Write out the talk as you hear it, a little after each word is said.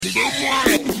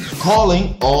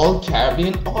Calling all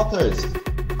Caribbean authors.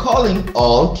 Calling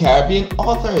all Caribbean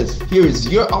authors. Here is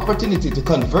your opportunity to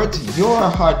convert your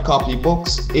hard copy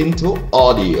books into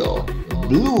audio.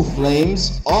 Blue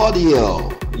Flames Audio.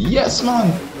 Yes,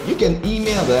 man. You can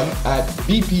email them at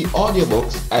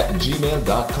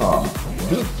bpaudiobooks@gmail.com.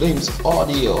 Blue Flames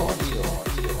Audio.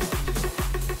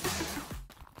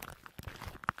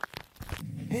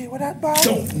 Hey, what that boy?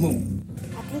 Don't move.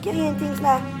 I think you're hearing things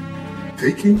now.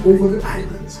 Taking over the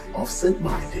islands of St.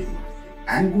 Martin,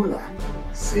 Anguilla,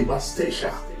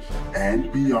 Sebastia,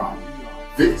 and beyond.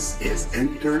 This is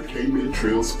Entertainment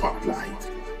Trail Spotlight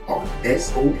on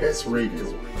SOS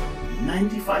Radio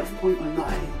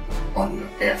 95.9 on your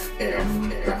FM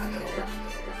dial.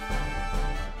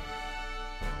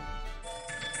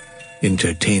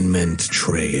 Entertainment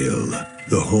Trail,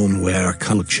 the home where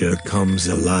culture comes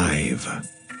alive.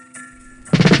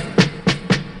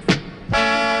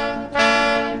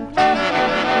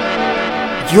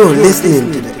 You're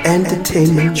listening to the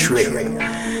Entertainment Trail,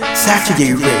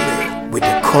 Saturday Radio with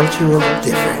the cultural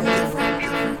difference.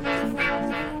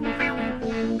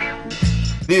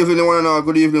 Good evening, one and all.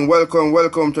 Good evening.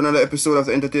 Welcome to another episode of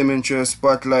the Entertainment Trail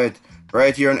Spotlight,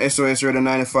 right here on SOS Radio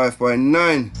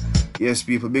 95.9. Yes,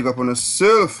 people, big up on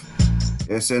yourself.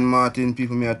 Yes, St. Martin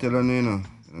people, me I tell you,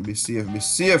 be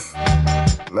safe.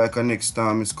 Like a next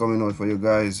time is coming out for you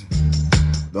guys.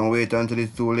 Don't wait until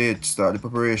it's too late. Start the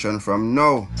preparation from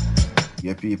now.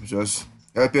 Yeah, people, just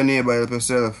help your neighbor, help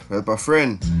yourself, help a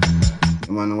friend.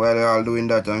 Yeah, man, while you're all doing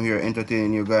that, I'm here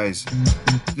entertaining you guys.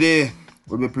 Today,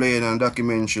 we'll be playing a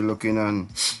documentary looking at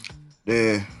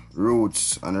the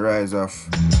roots and rise of,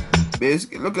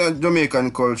 basically looking at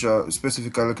Jamaican culture,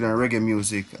 specifically looking at reggae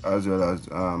music, as well as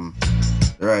the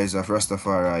rise of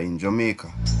Rastafari in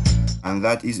Jamaica. And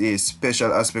that is a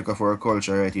special aspect of our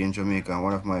culture right here in Jamaica, and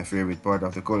one of my favorite part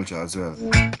of the culture as well.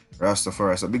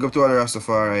 Rastafari. So big up to all the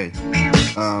Rastafari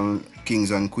kings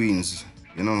and queens,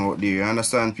 you know, out there. You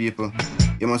understand, people?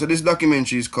 Yeah, man, so this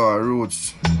documentary is called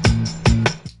Roots,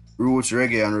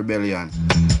 Reggae and Rebellion.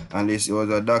 And this was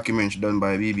a documentary done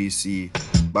by BBC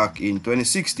back in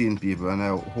 2016, people. And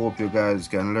I hope you guys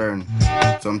can learn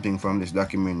something from this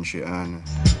documentary and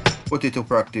put it to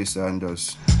practice and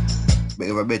just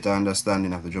have a better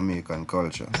understanding of the Jamaican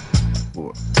culture.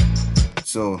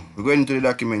 So, we're going into the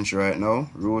documentary right now,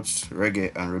 Roots,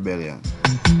 Reggae and Rebellion.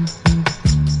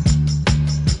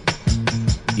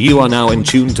 You are now in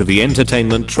tune to the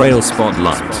Entertainment Trail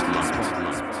Spotlight.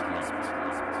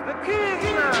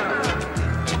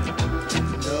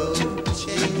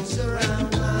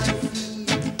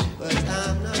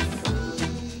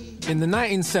 In the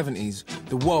 1970s,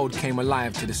 the world came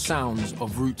alive to the sounds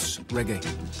of roots reggae.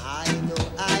 I know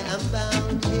I am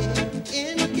bound here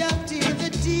in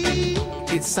captivity.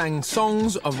 It sang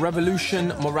songs of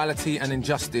revolution, morality and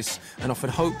injustice and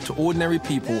offered hope to ordinary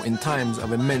people in times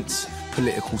of immense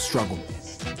political struggle.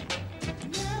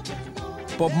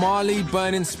 Bob Marley,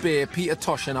 Burning Spear, Peter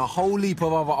Tosh and a whole heap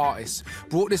of other artists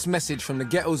brought this message from the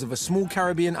ghettos of a small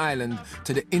Caribbean island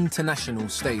to the international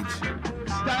stage.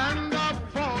 Stand up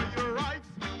for your rights.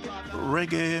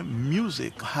 Reggae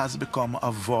music has become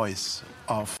a voice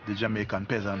of the Jamaican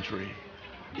peasantry.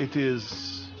 It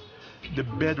is the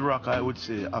bedrock, I would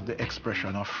say, of the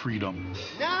expression of freedom.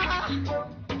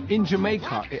 In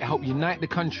Jamaica, it helped unite the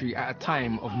country at a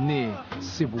time of near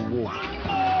civil war.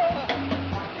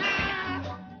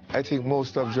 I think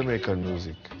most of Jamaican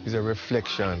music is a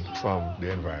reflection from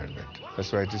the environment.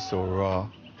 That's why it is so raw,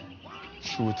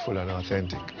 truthful and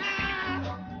authentic.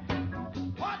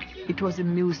 It was a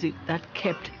music that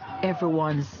kept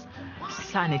everyone's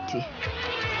sanity.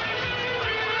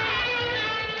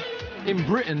 In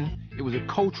Britain, it was a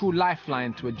cultural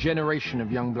lifeline to a generation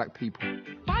of young black people.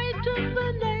 Fight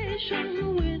the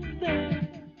nation with them.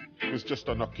 It was just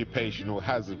an occupational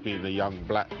hazard being a young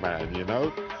black man, you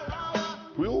know?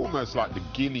 We're almost like the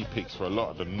guinea pigs for a lot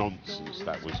of the nonsense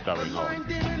that was going on.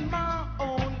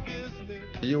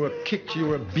 You were kicked, you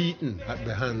were beaten at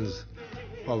the hands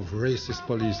of racist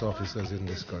police officers in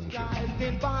this country.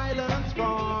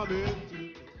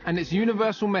 And its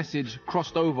universal message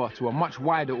crossed over to a much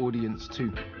wider audience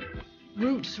too.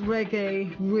 Roots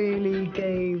reggae really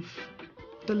gave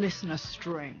the listener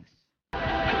strength.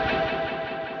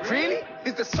 Really?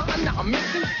 Is the sign that I'm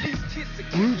missing?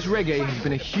 Roots reggae has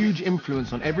been a huge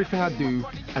influence on everything I do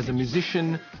as a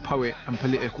musician, poet and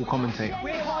political commentator.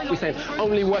 We said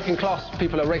only working class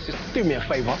people are racist. Do me a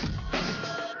favour.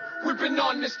 We've been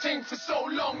on this thing for so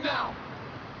long now.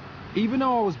 Even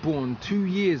though I was born 2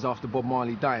 years after Bob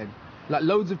Marley died, like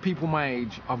loads of people my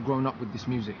age, I've grown up with this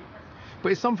music.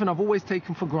 But it's something I've always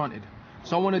taken for granted,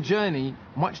 So I want to journey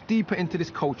much deeper into this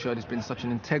culture that's been such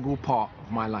an integral part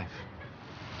of my life.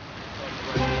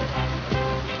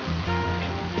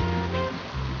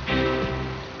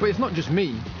 But it's not just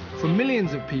me. For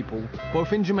millions of people,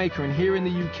 both in Jamaica and here in the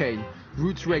UK,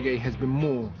 roots reggae has been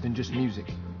more than just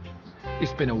music.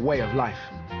 It's been a way of life.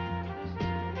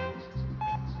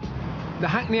 The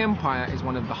Hackney Empire is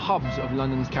one of the hubs of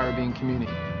London's Caribbean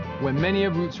community, where many a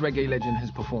roots reggae legend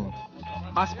has performed.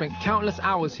 I spent countless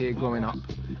hours here growing up,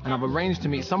 and I've arranged to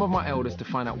meet some of my elders to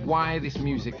find out why this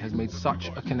music has made such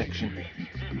a connection.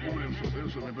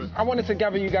 I wanted to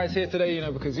gather you guys here today, you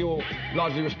know, because you're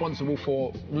largely responsible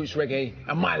for roots reggae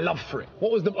and my love for it.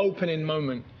 What was the opening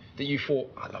moment that you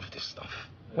thought, I love this stuff?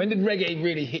 When did reggae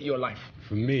really hit your life?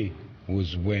 For me,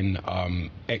 was when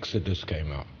Exodus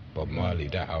came out, Bob Marley,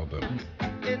 that album.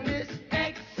 In this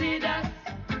Exodus,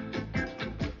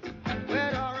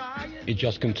 It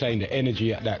just contained the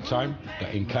energy at that time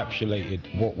that encapsulated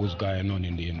what was going on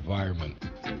in the environment.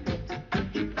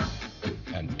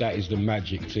 And that is the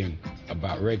magic thing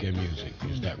about reggae music,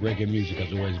 is that reggae music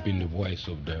has always been the voice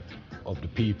of the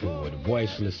people, or the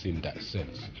voiceless in that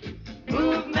sense.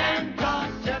 movement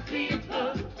of the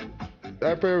people.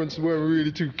 Our parents weren't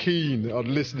really too keen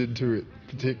on listening to it,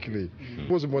 particularly. It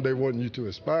wasn't what they wanted you to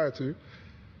aspire to,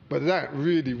 but that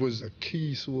really was a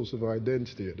key source of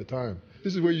identity at the time.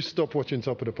 This is where you stop watching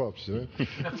Top of the Pops, you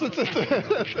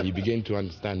know? You begin to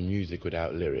understand music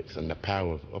without lyrics and the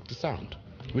power of the sound,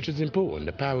 which is important,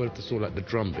 the power of the sort of like the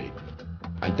drum beat.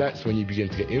 And that's when you begin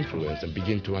to get influenced and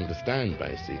begin to understand,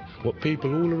 basically, what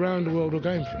people all around the world are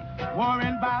going through.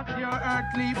 Worrying about your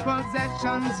earthly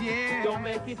possessions, yeah. Don't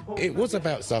make it. It was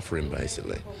about suffering,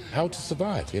 basically. How to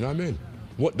survive, you know what I mean?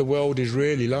 What the world is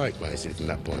really like, basically, from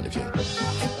that point of view.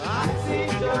 I see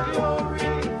the glory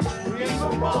in the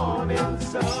morning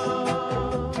sun.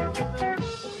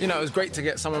 You know, it was great to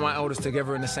get some of my elders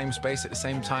together in the same space at the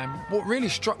same time. What really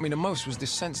struck me the most was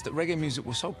this sense that reggae music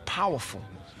was so powerful,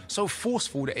 so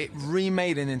forceful, that it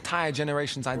remade an entire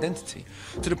generation's identity,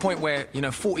 to the point where, you know,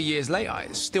 40 years later,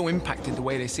 it's still impacted the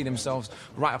way they see themselves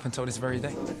right up until this very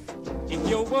day. If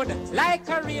you would like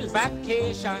a real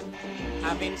vacation,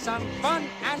 having some fun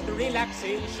and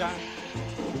relaxation,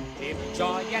 if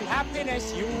joy and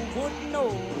happiness you would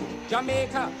know,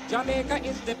 Jamaica, Jamaica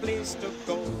is the place to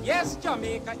go. Yes,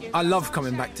 Jamaica is... I love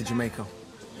coming back to Jamaica.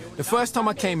 The first time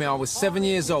I came here, I was 7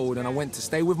 years old, and I went to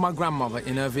stay with my grandmother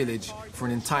in her village for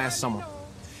an entire summer.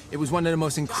 It was one of the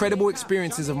most incredible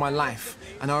experiences of my life,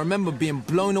 and I remember being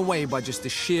blown away by just the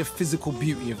sheer physical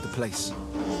beauty of the place.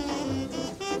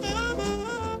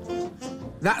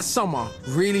 That summer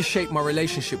really shaped my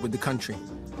relationship with the country.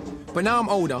 But now I'm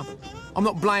older, I'm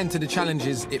not blind to the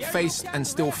challenges it faced and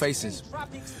still faces.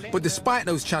 But despite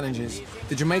those challenges,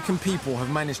 the Jamaican people have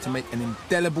managed to make an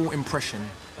indelible impression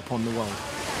upon the world.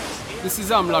 This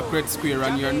is Amlock Red Square,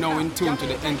 and you're now in tune to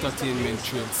the entertainment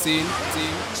trade scene.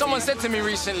 Someone said to me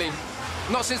recently,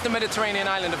 not since the Mediterranean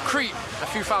island of Crete, a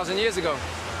few thousand years ago,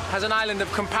 has an island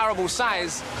of comparable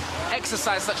size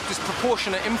exercised such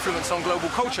disproportionate influence on global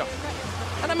culture.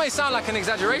 And that may sound like an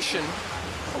exaggeration,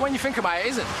 but when you think about it, it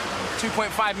isn't.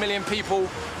 2.5 million people,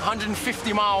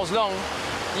 150 miles long,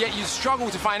 yet you struggle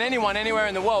to find anyone anywhere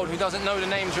in the world who doesn't know the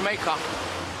name Jamaica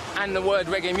and the word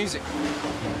reggae music.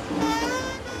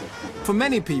 For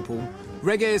many people,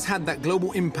 reggae has had that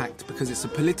global impact because it's a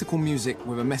political music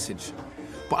with a message.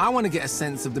 But I want to get a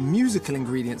sense of the musical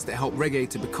ingredients that help reggae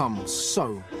to become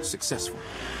so successful.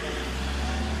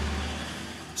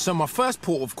 So my first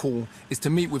port of call is to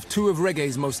meet with two of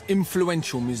reggae's most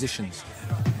influential musicians.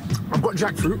 I've got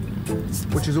jackfruit,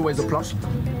 which is always a plus,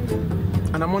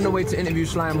 and I'm on the way to interview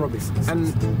Sly and Robbie.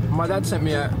 And my dad sent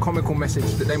me a comical message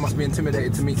that they must be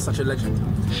intimidated to meet such a legend,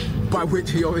 by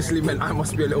which he obviously meant I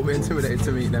must be a little bit intimidated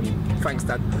to meet them. Thanks,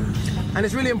 Dad. And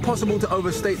it's really impossible to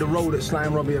overstate the role that Sly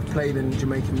and Robbie have played in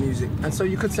Jamaican music. And so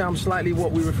you could say I'm slightly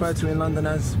what we refer to in London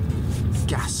as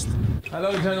gassed.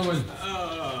 Hello, gentlemen.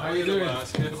 How you doing?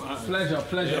 Pleasure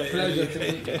to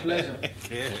meet you, pleasure.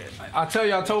 I tell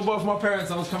you, I told both my parents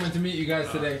I was coming to meet you guys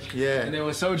today. Yeah. And they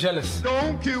were so jealous.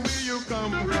 Don't care where you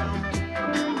come from,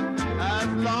 as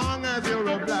long as you're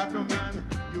a black man.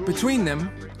 Between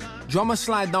them, drummer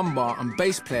Sly Dunbar and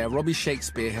bass player Robbie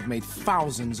Shakespeare have made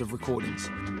thousands of recordings,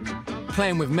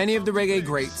 playing with many of the reggae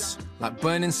greats like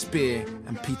Burning Spear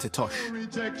and Peter Tosh.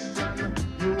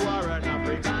 You are an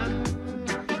African.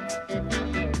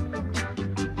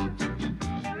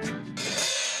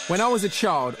 When I was a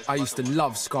child, I used to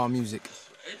love ska music.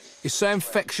 It's so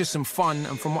infectious and fun,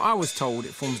 and from what I was told,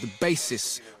 it forms the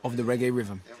basis of the reggae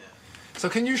rhythm. So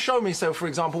can you show me, so for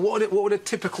example, what would a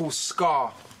typical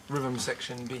ska rhythm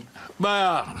section be?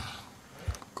 But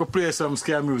Could play some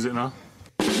scare music now.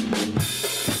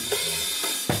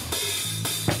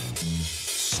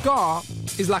 Ska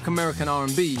is like American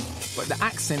R&B, but the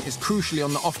accent is crucially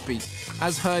on the offbeat,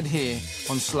 as heard here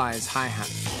on Sly's hi-hat.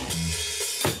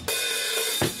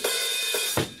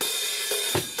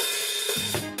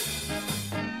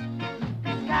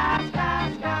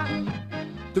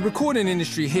 The recording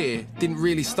industry here didn't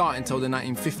really start until the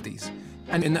 1950s,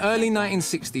 and in the early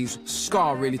 1960s,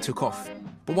 ska really took off.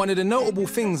 But one of the notable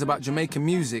things about Jamaican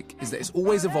music is that it's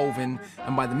always evolving,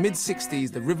 and by the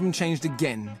mid-60s, the rhythm changed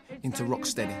again into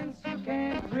rocksteady.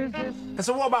 And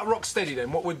so what about rocksteady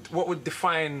then? What would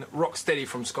define rocksteady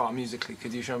from ska musically?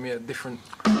 Could you show me a different...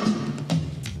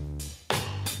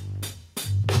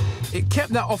 It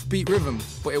kept that offbeat rhythm,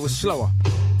 but it was slower.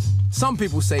 Some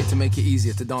people say to make it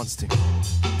easier to dance to.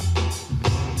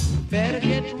 Better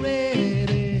get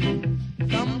ready,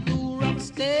 come to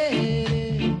rocksteady.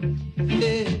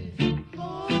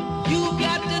 You've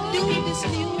got to do this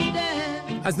new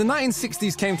dance. As the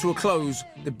 1960s came to a close,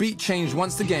 the beat changed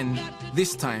once again,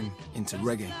 this time into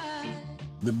reggae.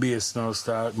 The bass now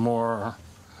start more,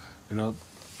 you know,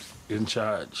 in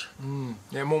charge.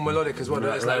 Yeah, more melodic as well.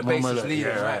 It's like the bass is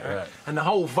leading, right? And the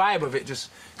whole vibe of it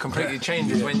just completely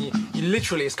changes when you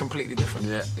literally, it's completely different.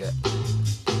 Yeah.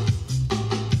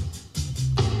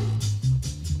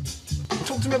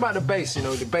 Talk to me about the bass. You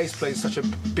know, the bass plays such a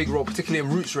big role, particularly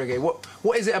in roots reggae.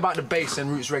 What is it about the bass and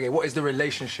roots reggae? What is the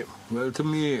relationship? Well, to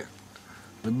me,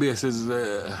 the bass is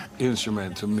the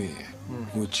instrument to me.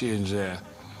 Who change the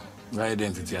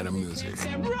identity of the music.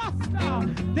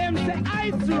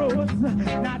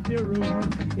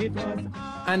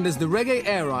 And as the reggae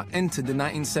era entered the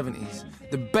 1970s,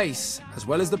 the bass, as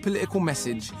well as the political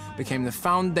message, became the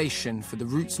foundation for the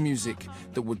roots music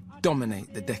that would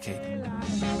dominate the decade.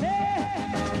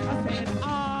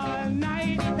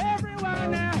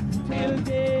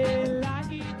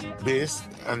 Bass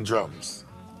and drums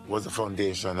was the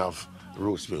foundation of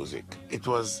roots music. It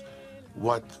was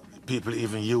what people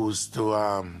even used to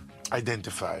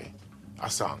identify a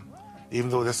song. Even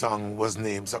though the song was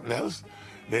named something else,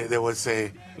 they would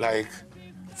say, like,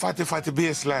 Fatty Fatty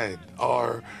bass line,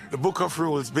 or the Book of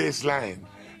Rules bass line,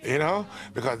 you know?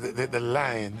 Because the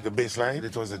line, the bass line,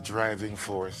 it was the driving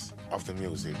force of the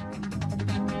music.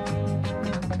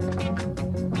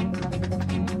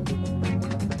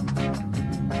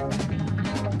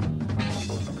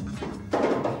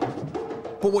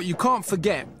 But what you can't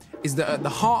forget is that at the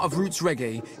heart of roots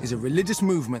reggae is a religious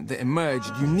movement that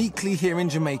emerged uniquely here in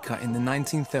Jamaica in the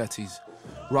 1930s,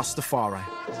 Rastafari.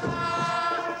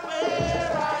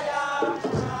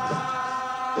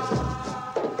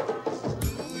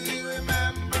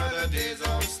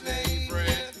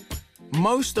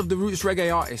 Most of the roots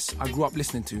reggae artists I grew up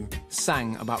listening to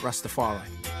sang about Rastafari.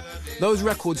 Those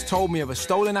records told me of a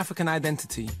stolen African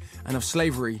identity and of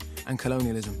slavery and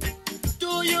colonialism.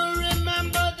 Do you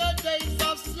remember the days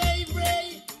of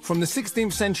slavery? From the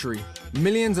 16th century,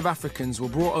 millions of Africans were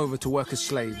brought over to work as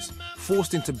slaves,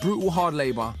 forced into brutal hard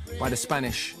labor by the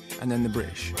Spanish and then the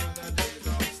British.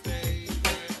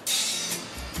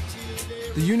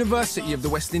 The University of the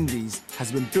West Indies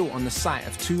has been built on the site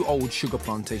of two old sugar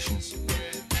plantations.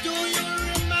 Do you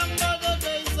remember the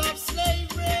days of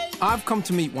slavery? I've come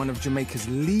to meet one of Jamaica's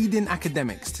leading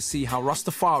academics to see how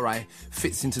Rastafari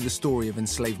fits into the story of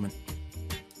enslavement.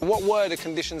 What were the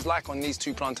conditions like on these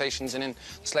two plantations and in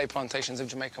slave plantations of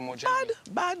Jamaica more generally?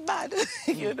 Bad.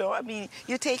 You know, I mean,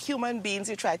 you take human beings,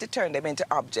 you try to turn them into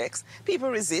objects. People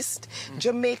resist.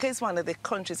 Jamaica is one of the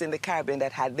countries in the Caribbean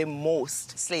that had the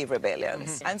most slave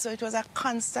rebellions. And so it was a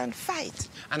constant fight.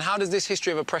 And how does this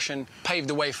history of oppression pave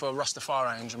the way for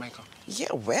Rastafari in Jamaica?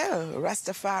 Yeah, well,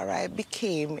 Rastafari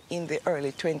became, in the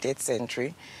early 20th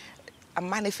century, a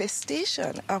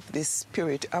manifestation of this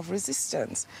spirit of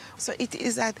resistance. So it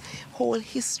is that whole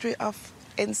history of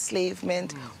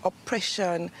enslavement,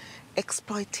 oppression,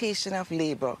 exploitation of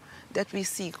labor that we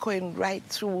see going right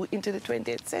through into the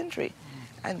 20th century.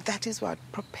 And that is what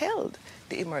propelled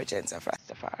the emergence of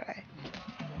Rastafari.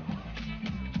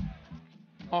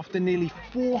 After nearly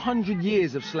 400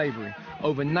 years of slavery,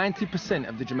 over 90%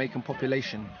 of the Jamaican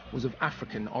population was of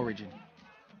African origin.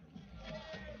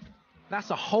 That's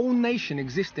a whole nation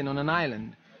existing on an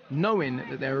island, knowing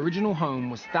that their original home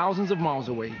was thousands of miles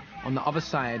away on the other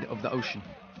side of the ocean.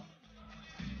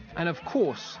 And of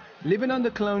course, living under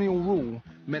colonial rule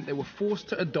meant they were forced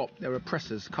to adopt their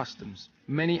oppressors' customs.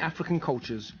 Many African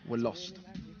cultures were lost.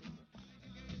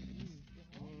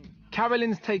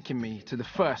 Carolyn's taken me to the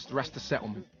first Rasta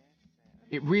settlement.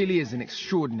 It really is an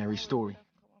extraordinary story.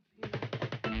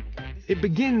 It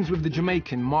begins with the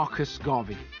Jamaican Marcus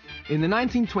Garvey. In the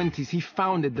 1920s, he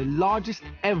founded the largest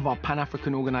ever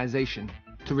Pan-African organization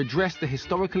to redress the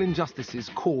historical injustices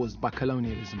caused by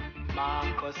colonialism.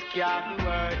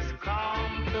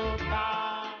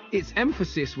 Its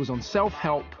emphasis was on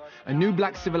self-help, a new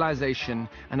black civilization,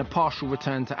 and a partial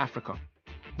return to Africa.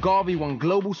 Garvey won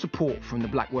global support from the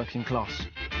black working class.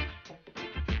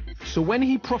 So when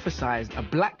he prophesied a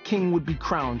black king would be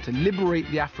crowned to liberate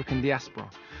the African diaspora,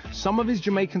 some of his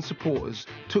Jamaican supporters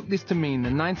took this to mean the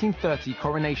 1930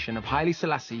 coronation of Haile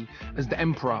Selassie as the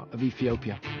Emperor of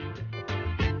Ethiopia.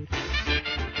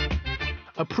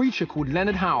 A preacher called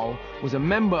Leonard Howell was a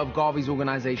member of Garvey's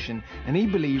organization, and he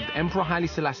believed Emperor Haile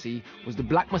Selassie was the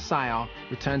Black Messiah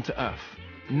returned to earth,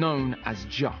 known as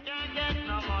Jah.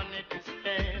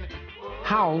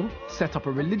 Howell set up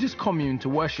a religious commune to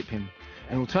worship him,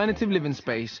 an alternative living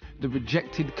space that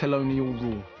rejected colonial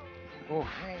rule.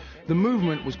 The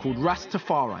movement was called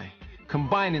Rastafari,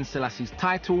 combining Selassie's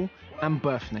title and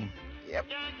birth name. Yep.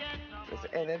 That's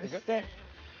the end of the step.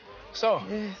 So,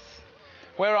 yes.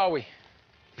 Where are we?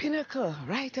 Pinnacle,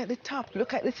 right at the top.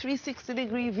 Look at the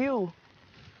 360-degree view.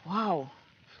 Wow.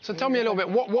 So tell me a little bit,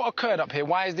 what occurred up here?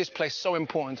 Why is this place so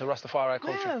important to Rastafari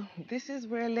culture? Well, this is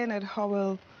where Leonard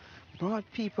Howell brought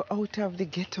people out of the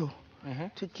ghetto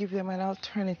to give them an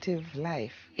alternative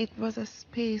life. It was a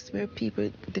space where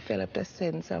people developed a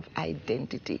sense of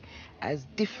identity as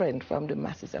different from the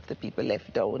masses of the people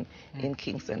left down in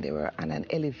Kingston. They were on an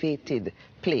elevated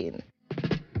plane.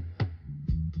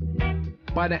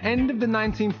 By the end of the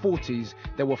 1940s,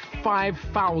 there were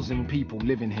 5,000 people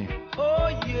living here. Oh,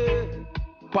 yeah.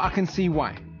 But I can see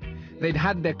why. They'd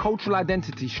had their cultural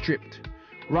identity stripped.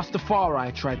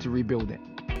 Rastafari tried to rebuild it.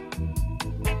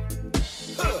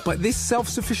 But this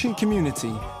self-sufficient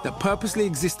community that purposely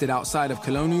existed outside of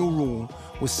colonial rule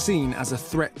was seen as a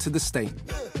threat to the state.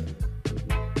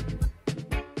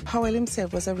 Howell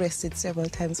himself was arrested several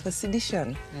times for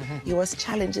sedition. He was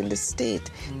challenging the state,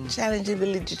 challenging the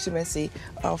legitimacy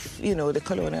of, the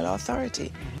colonial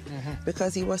authority,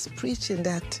 because he was preaching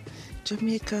that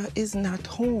Jamaica is not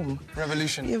home.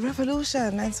 Revolution. Yeah,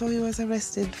 revolution. And so he was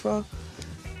arrested for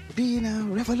being a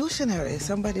revolutionary,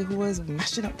 somebody who was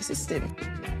mashing up the system.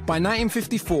 By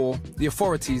 1954, the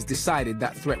authorities decided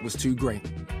that threat was too great.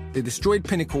 They destroyed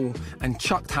Pinnacle and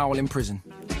chucked Howell in prison.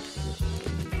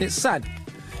 It's sad.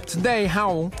 Today,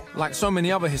 Howell, like so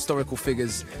many other historical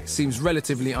figures, seems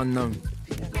relatively unknown.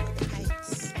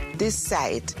 This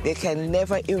site, they can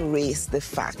never erase the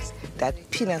fact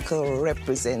that Pinnacle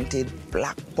represented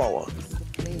black power.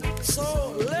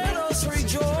 So let us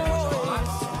rejoice.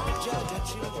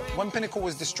 When Pinnacle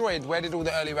was destroyed, where did all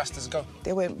the early Rastas go?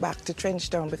 They went back to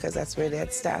Trenchtown because that's where they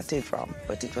had started from.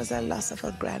 But it was a loss of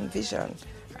a grand vision.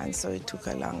 And so it took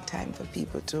a long time for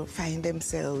people to find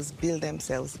themselves, build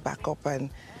themselves back up, and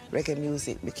reggae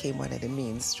music became one of the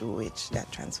means through which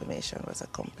that transformation was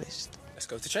accomplished. Let's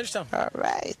go to Trenchtown. All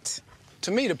right. To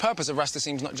me, the purpose of Rasta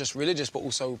seems not just religious, but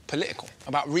also political,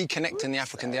 about reconnecting the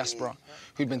African diaspora,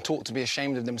 who'd been taught to be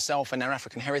ashamed of themselves and their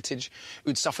African heritage,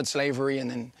 who'd suffered slavery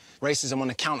and then racism on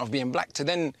account of being black, to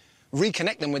then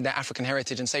reconnect them with their African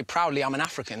heritage and say proudly, I'm an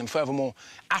African, and furthermore,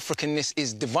 Africanness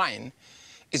is divine,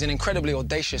 is an incredibly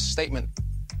audacious statement.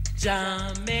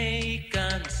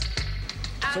 Jamaicans.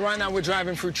 So right now we're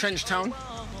driving through Trenchtown.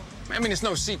 I mean, it's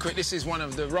no secret, this is one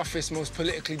of the roughest, most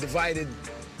politically divided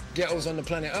ghettos on the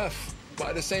planet Earth. But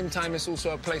at the same time, it's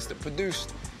also a place that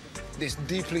produced this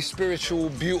deeply spiritual,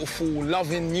 beautiful,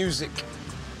 loving music.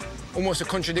 Almost a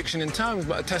contradiction in terms,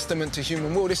 but a testament to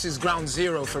human will. This is ground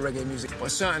zero for reggae music,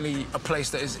 but certainly a place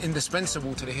that is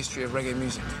indispensable to the history of reggae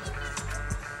music.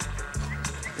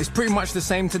 It's pretty much the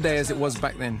same today as it was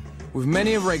back then, with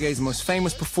many of reggae's most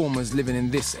famous performers living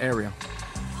in this area.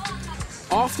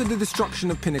 After the destruction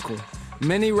of Pinnacle,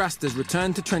 many Rastas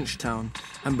returned to Trenchtown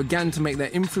and began to make their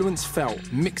influence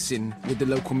felt, mixing with the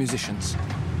local musicians.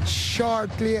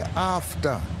 Shortly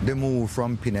after the move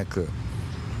from Pinnacle,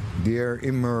 there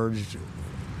emerged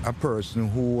a person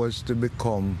who was to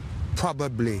become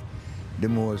probably the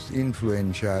most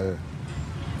influential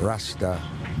Rasta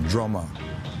drummer,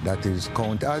 that is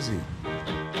Count Ozzy.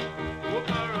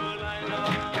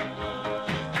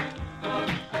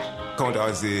 Count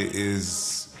Ozzy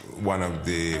is one of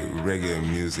the reggae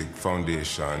music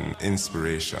foundation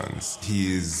inspirations.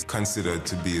 He is considered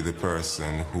to be the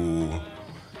person who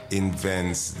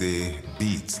invents the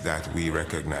beats that we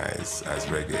recognize as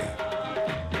reggae.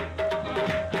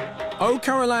 Oh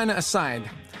Carolina aside,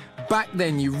 back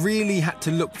then you really had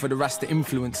to look for the Rasta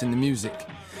influence in the music,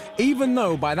 even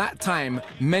though by that time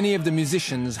many of the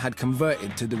musicians had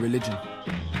converted to the religion.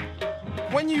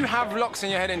 When you have locks in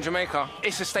your head in Jamaica,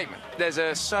 it's a statement. There's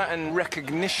a certain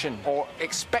recognition or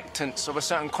expectance of a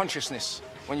certain consciousness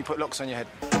when you put locks on your head.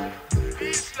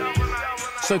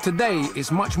 So today, it's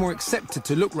much more accepted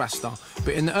to look Rasta,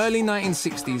 but in the early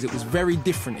 1960s, it was very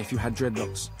different if you had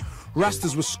dreadlocks.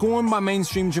 Rastas were scorned by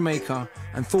mainstream Jamaica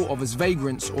and thought of as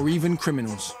vagrants or even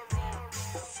criminals.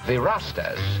 The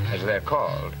Rastas, as they're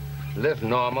called, live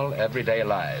normal, everyday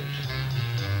lives.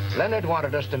 Leonard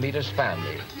wanted us to meet his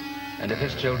family, and if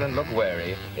his children look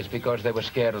wary, it's because they were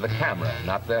scared of the camera,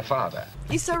 not their father.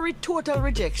 It's a total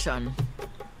rejection.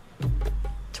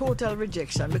 Total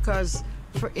rejection, because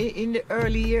in the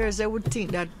early years, they would think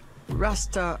that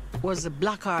Rasta was a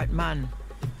black heart man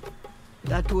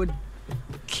that would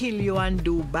kill you and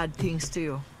do bad things to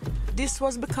you. This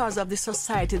was because of the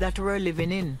society that we're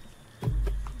living in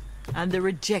and the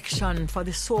rejection for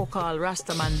the so-called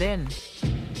Rastaman then.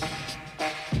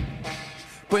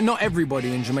 But not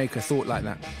everybody in Jamaica thought like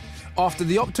that. After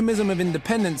the optimism of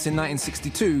independence in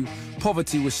 1962,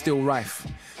 poverty was still rife.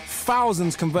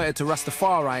 Thousands converted to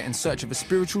Rastafari in search of a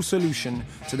spiritual solution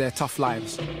to their tough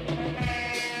lives.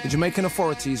 The Jamaican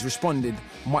authorities responded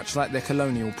much like their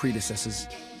colonial predecessors.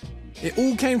 It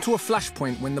all came to a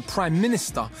flashpoint when the Prime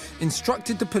Minister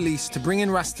instructed the police to bring in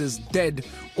Rastas dead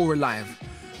or alive.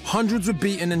 Hundreds were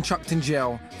beaten and chucked in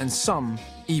jail, and some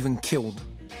even killed.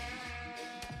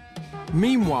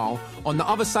 Meanwhile, on the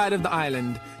other side of the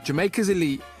island, Jamaica's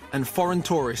elite and foreign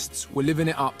tourists were living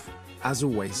it up, as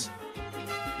always.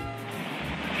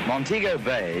 Montego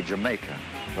Bay, Jamaica,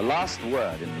 the last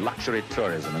word in luxury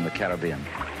tourism in the Caribbean.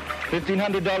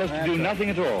 $1,500 to do nothing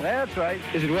at all. That's right.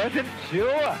 Is it worth it?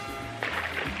 Sure.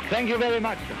 Thank you very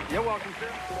much, sir. You're welcome, sir.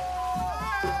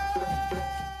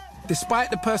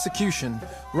 Despite the persecution,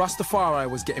 Rastafari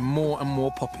was getting more and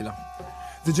more popular.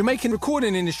 The Jamaican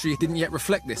recording industry didn't yet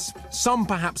reflect this. Some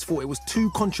perhaps thought it was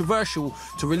too controversial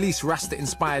to release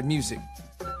Rasta-inspired music.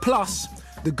 Plus,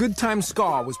 the good time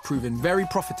ska was proving very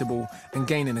profitable and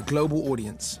gaining a global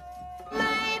audience.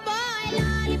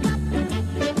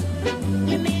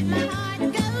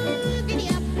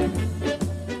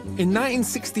 In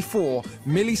 1964,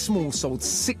 Millie Small sold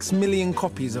 6 million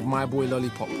copies of My Boy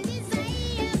Lollipop.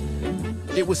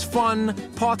 It was fun,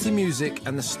 party music,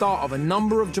 and the start of a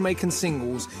number of Jamaican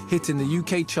singles hitting the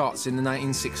UK charts in the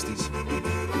 1960s.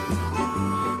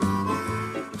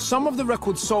 Some of the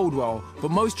records sold well,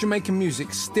 but most Jamaican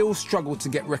music still struggled to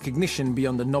get recognition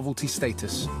beyond the novelty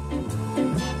status.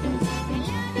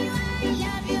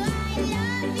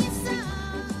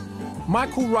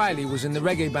 Michael Riley was in the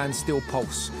reggae band Steel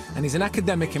Pulse, and he's an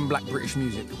academic in Black British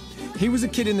music. He was a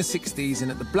kid in the 60s, and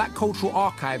at the Black Cultural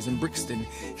Archives in Brixton,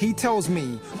 he tells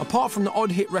me, apart from the odd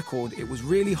hit record, it was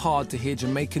really hard to hear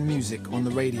Jamaican music on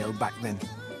the radio back then.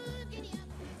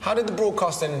 How did the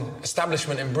broadcasting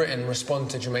establishment in Britain respond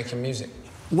to Jamaican music?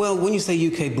 Well, when you say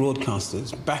UK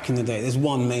broadcasters, back in the day, there's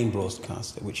one main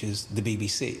broadcaster, which is the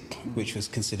BBC, which was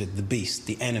considered the beast,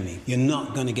 the enemy. You're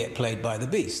not going to get played by the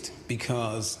beast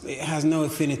because it has no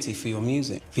affinity for your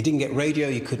music. If you didn't get radio,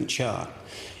 you couldn't chart.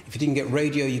 If you didn't get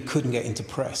radio, you couldn't get into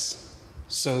press.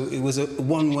 So it was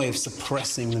one way of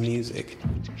suppressing the music.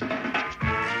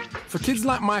 For kids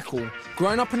like Michael,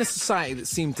 growing up in a society that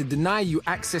seemed to deny you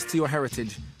access to your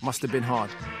heritage must have been hard.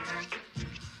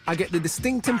 I get the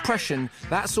distinct impression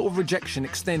that sort of rejection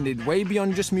extended way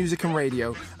beyond just music and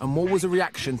radio and more was a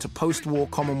reaction to post-war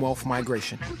Commonwealth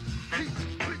migration.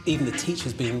 Even the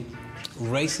teachers being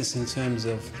racist in terms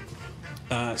of,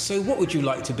 so what would you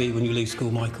like to be when you leave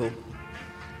school, Michael?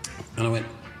 And I went,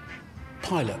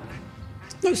 pilot.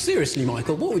 No, seriously,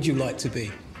 Michael, what would you like to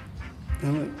be?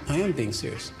 And I went, I am being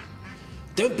serious.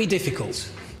 Don't be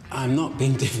difficult. I'm not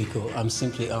being difficult, I'm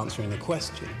simply answering the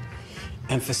question.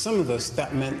 And for some of us,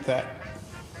 that meant that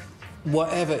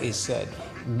whatever is said,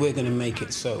 we're going to make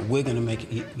it so. We're going to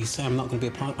make it. You say, I'm not going to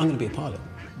be a pilot, I'm going to be a pilot.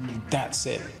 That's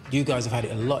it. You guys have had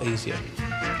it a lot easier.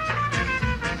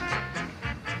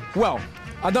 Well,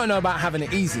 I don't know about having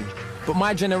it easy, but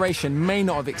my generation may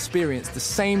not have experienced the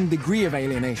same degree of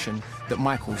alienation that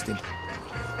Michael's did.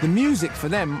 The music for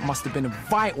them must have been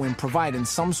vital in providing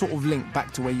some sort of link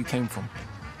back to where you came from.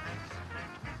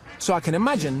 So I can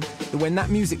imagine that when that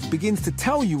music begins to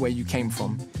tell you where you came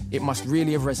from, it must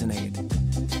really have resonated.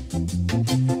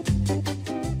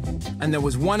 And there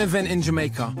was one event in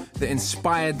Jamaica that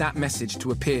inspired that message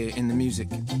to appear in the music.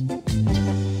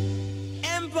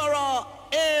 Emperor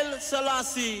El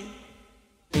Selassie.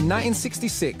 In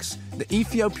 1966, the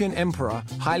Ethiopian Emperor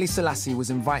Haile Selassie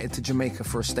was invited to Jamaica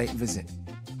for a state visit.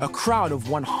 A crowd of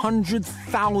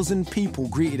 100,000 people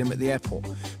greeted him at the airport,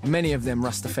 many of them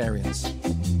Rastafarians.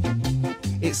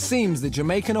 it seems the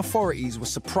Jamaican authorities were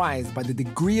surprised by the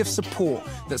degree of support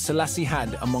that Selassie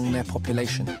had among their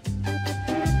population.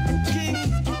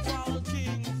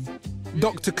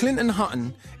 Dr. Clinton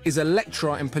Hutton is a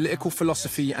lecturer in political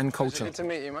philosophy and culture. Good to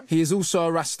meet you, man. He is also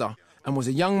a Rasta and was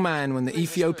a young man when the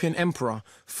Ethiopian emperor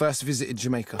first visited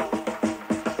Jamaica.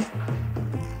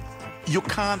 You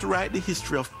can't write the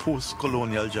history of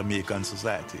post-colonial Jamaican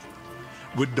society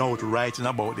without writing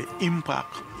about the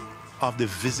impact of the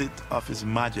visit of His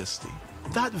Majesty.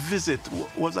 That visit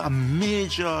was a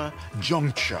major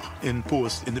juncture in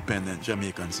post-independent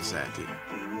Jamaican society.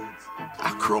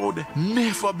 A crowd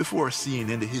never before seen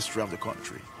in the history of the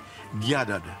country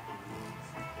gathered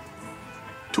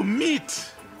to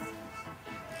meet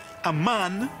a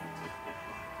man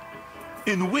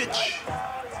in which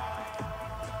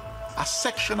a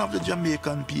section of the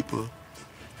Jamaican people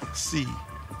see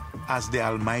as the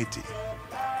Almighty,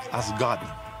 as God.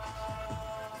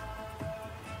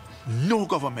 No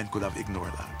government could have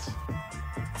ignored that.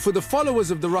 For the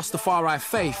followers of the Rastafari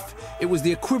faith, it was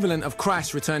the equivalent of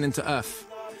Christ returning to earth.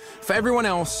 For everyone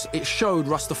else, it showed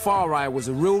Rastafari was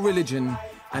a real religion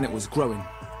and it was growing.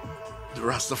 The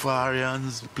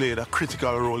Rastafarians played a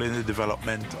critical role in the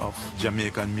development of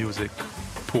Jamaican music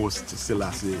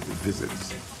post-Selassie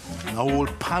visits. A whole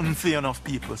pantheon of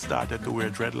people started to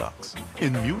wear dreadlocks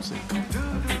in music.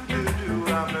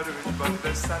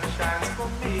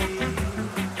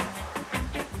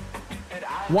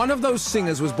 One of those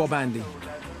singers was Bob Andy.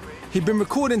 He'd been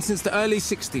recording since the early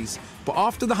 60s, but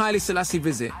after the Haile Selassie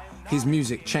visit, his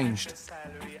music changed.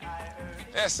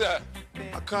 Yes, sir.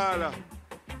 Akala,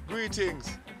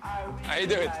 greetings. How you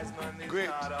doing? Great.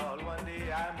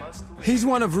 He's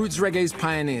one of Roots Reggae's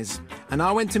pioneers, and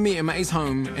I went to meet him at his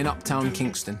home in Uptown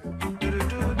Kingston.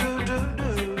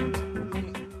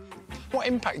 What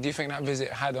impact do you think that visit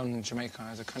had on Jamaica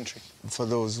as a country? For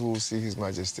those who see His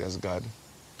Majesty as God,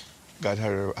 God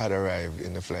had arrived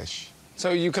in the flesh.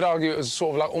 So you could argue it was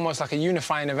sort of like almost like a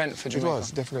unifying event for Jamaica? It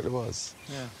was, definitely was.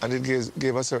 Yeah. And it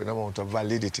gave a certain amount of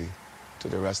validity to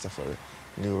the Rastafari,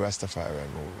 new Rastafarian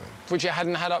movement. Which it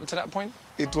hadn't had up to that point?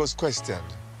 It was questioned.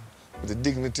 The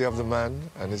dignity of the man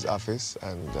and his office,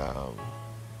 and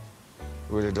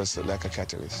really just like a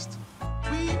catalyst.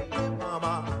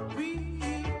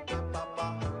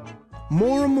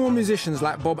 More and more musicians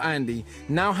like Bob Andy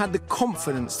now had the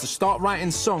confidence to start writing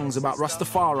songs about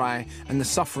Rastafari and the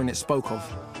suffering it spoke of.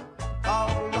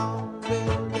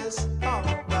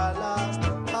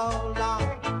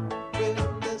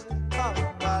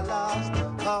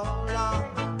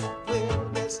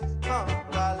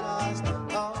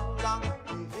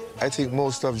 I think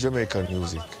most of Jamaican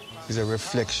music is a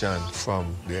reflection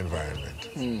from the environment.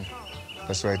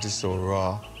 That's why it is so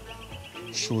raw,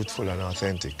 truthful and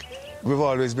authentic. We've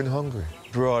always been hungry.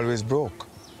 We're always broke.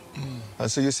 And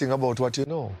so you sing about what you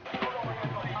know.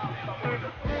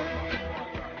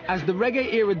 As the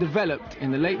reggae era developed in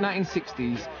the late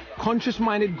 1960s,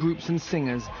 conscious-minded groups and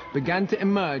singers began to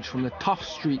emerge from the tough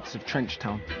streets of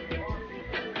Trenchtown.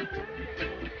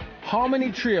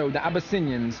 Harmony trio, the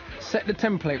Abyssinians, set the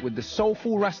template with the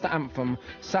soulful Rasta anthem,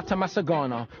 Sata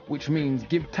Masagana, which means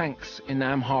give thanks in the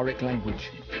Amharic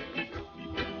language.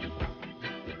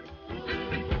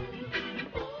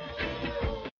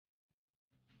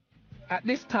 At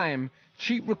this time,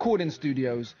 cheap recording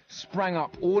studios sprang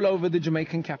up all over the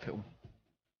Jamaican capital.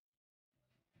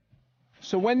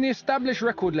 So when the established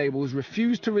record labels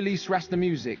refused to release Rasta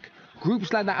music,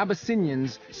 groups like the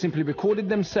Abyssinians simply recorded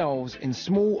themselves in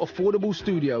small, affordable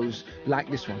studios like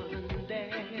this one.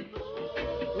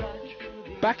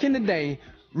 Back in the day,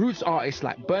 roots artists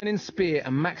like Burning Spear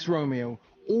and Max Romeo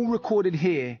all recorded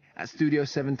here at Studio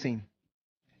 17.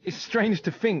 It's strange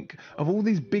to think of all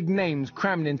these big names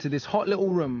crammed into this hot little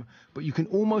room, but you can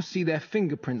almost see their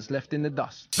fingerprints left in the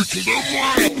dust.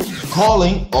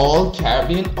 Calling all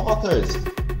Caribbean authors.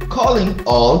 Calling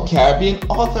all Caribbean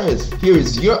authors. Here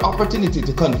is your opportunity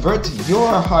to convert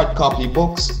your hard copy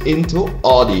books into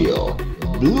audio.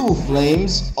 Blue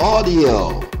Flames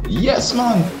Audio. Yes,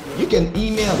 man. You can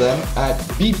email them at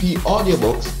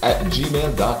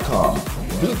bpaudiobooks@gmail.com.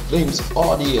 Blue Flames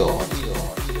Audio.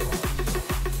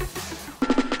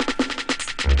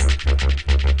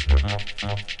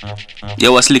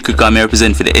 Yo, what's Liquid? I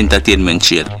represent for the entertainment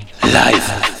shade.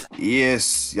 Live.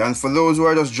 Yes, and for those who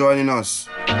are just joining us,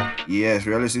 yes,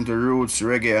 we are listening to Roots,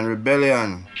 Reggae and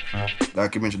Rebellion,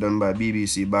 documentary done by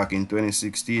BBC back in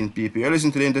 2016. People, you're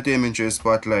listening to the Entertainment Shade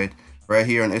Spotlight right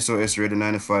here on SOS Radio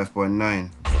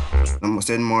 95.9.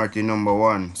 St. Martin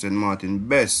 #1, St. Martin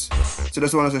best. So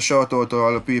just want to shout out to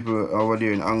all the people over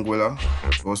there in Anguilla,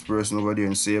 those person over there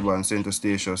in Sabre and St.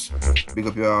 Eustatius. Big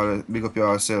up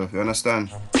yourself, you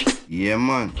understand? Yeah,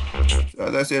 man. So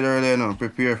as I said earlier, now,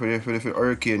 prepare for the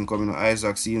hurricane coming.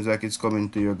 Isaac seems like it's coming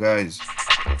to you guys.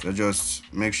 So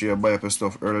just make sure you buy up your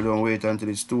stuff early. Don't wait until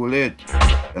it's too late.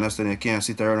 You understand? You can't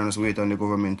sit around and just wait on the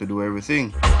government to do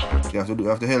everything. You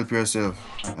have to help yourself.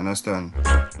 Understand?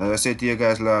 As I said to you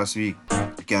guys last week,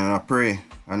 you cannot pray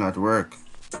and not work.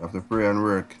 You have to pray and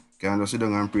work. You can't just sit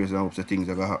down and pray and hope that things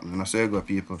are going to happen. And I say, good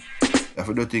people, you have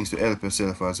to do things to help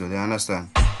yourself as well. You understand?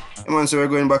 Yeah, man, so we're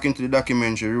going back into the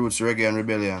documentary Roots, Reggae and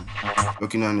Rebellion,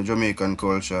 looking at the Jamaican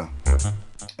culture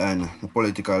and the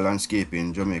political landscape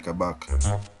in Jamaica back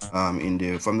from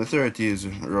the 30s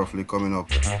roughly coming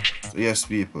up. So yes,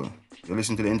 people, you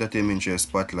listen to the Entertainment Chair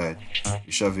Spotlight,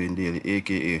 Shavin Daily,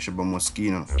 aka Shabba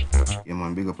Moschino. Yeah,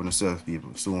 man, big up on yourself,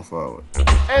 people. Soon forward.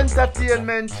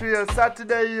 Entertainment Trail,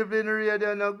 Saturday evening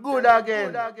radio, no good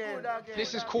again.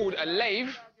 This is called a lathe,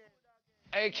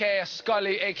 aka a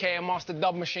Scully, aka a master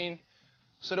dub machine.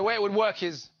 So the way it would work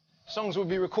is songs would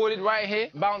be recorded right here,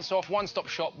 bounce off, one-stop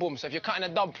shop, boom. So if you're cutting a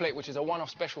dub plate, which is a one-off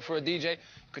special for a DJ,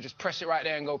 you could just press it right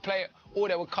there and go play it. Or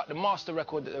they would cut the master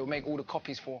record that they would make all the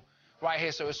copies for right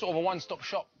here. So it's sort of a one-stop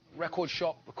shop, record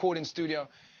shop, recording studio,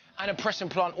 and a pressing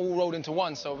plant all rolled into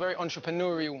one. So a very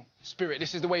entrepreneurial spirit.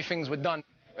 This is the way things were done.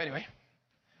 Anyway,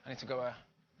 I need to go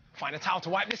find a towel to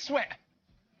wipe this sweat.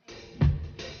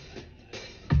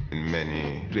 In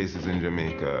many places in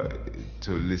Jamaica,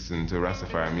 to listen to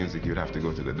Rastafari music, you'd have to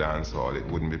go to the dance hall. It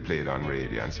wouldn't be played on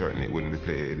radio, and certainly it wouldn't be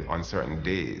played on certain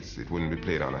days. It wouldn't be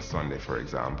played on a Sunday, for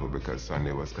example, because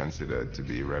Sunday was considered to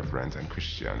be reverent and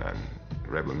Christian, and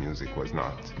rebel music was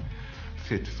not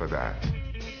fit for that.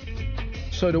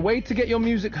 So the way to get your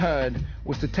music heard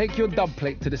was to take your dub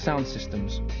plate to the sound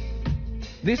systems.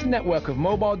 This network of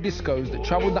mobile discos that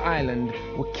traveled the island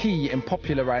were key in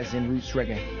popularizing roots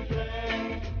reggae.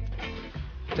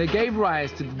 They gave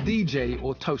rise to the DJ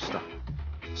or toaster,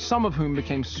 some of whom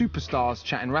became superstars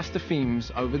chatting Rasta themes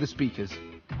over the speakers.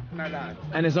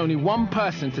 And there's only one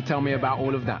person to tell me about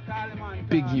all of that,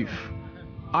 Big Youth.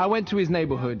 I went to his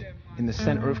neighborhood in the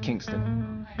center of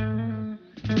Kingston.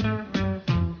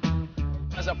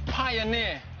 As a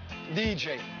pioneer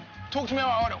DJ, talk to me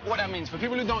about what that means. For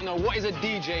people who don't know, what is a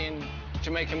DJ in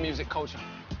Jamaican music culture?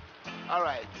 All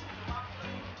right.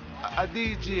 A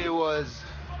DJ was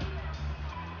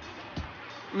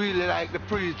really like the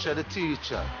preacher, the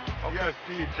teacher. Okay. Yes,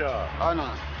 teacher. Oh,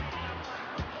 no.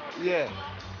 Yeah.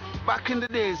 Back in the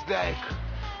days, like,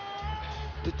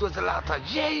 it was a lot of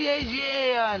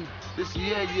yeah, and this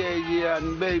yeah,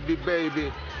 and baby.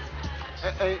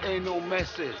 Ain't no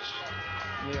message.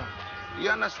 Yeah. You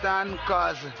understand?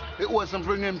 Because it wasn't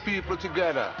bringing people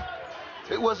together.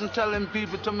 It wasn't telling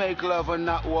people to make love and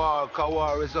not war, because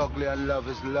war is ugly and love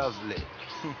is lovely.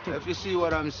 If you see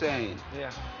what I'm saying.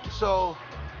 Yeah. So,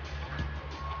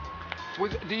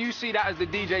 do you see that as the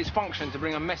DJ's function, to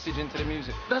bring a message into the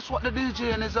music? That's what the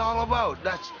DJing is all about.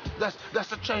 That's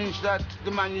the change that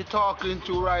the man you're talking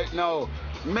to right now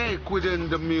make within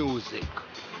the music.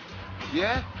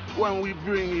 Yeah? When we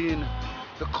bring in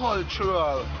the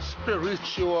cultural,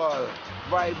 spiritual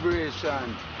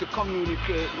vibration to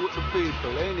communicate with the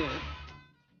people, ain't it?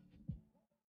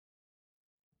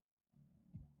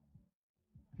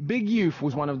 Big Youth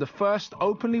was one of the first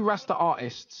openly Rasta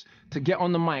artists to get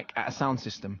on the mic at a sound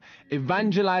system,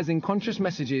 evangelizing conscious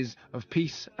messages of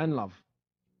peace and love.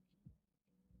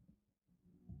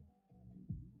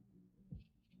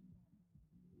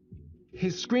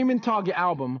 His Screaming Target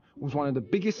album was one of the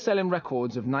biggest selling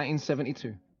records of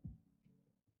 1972.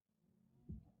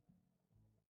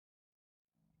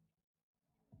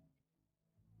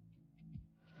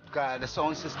 God, the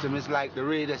sound system is like the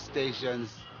radio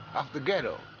stations of the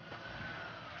ghetto.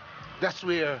 That's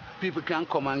where people can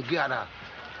come and gather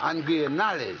and gain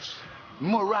knowledge,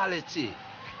 morality.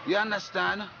 You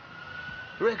understand?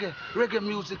 Reggae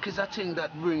music is a thing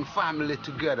that brings family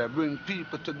together, brings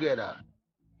people together.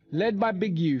 Led by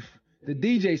Big Youth, the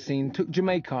DJ scene took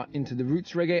Jamaica into the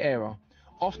roots reggae era,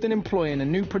 often employing a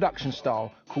new production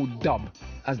style called dub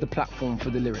as the platform for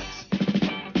the lyrics.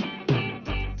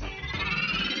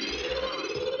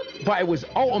 But it was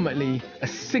ultimately a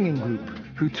singing group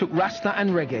who took Rasta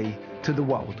and reggae to the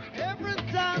world. Every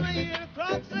time I hear the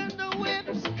clocks and the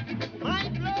whips, my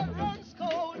blood runs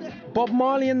cold. Bob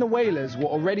Marley and the Wailers were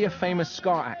already a famous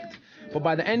ska act, but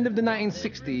by the end of the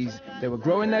 1960s, they were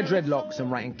growing their dreadlocks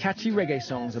and writing catchy reggae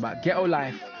songs about ghetto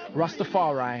life,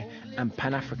 Rastafari, and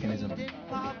Pan-Africanism.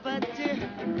 Poverty,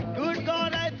 good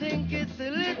God, I think it's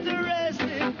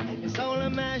illiteracy. It's only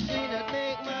mashing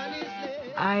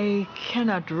I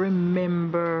cannot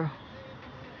remember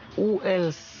who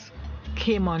else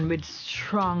came on with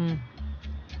strong,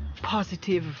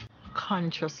 positive,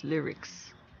 conscious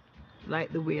lyrics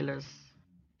like the Wailers.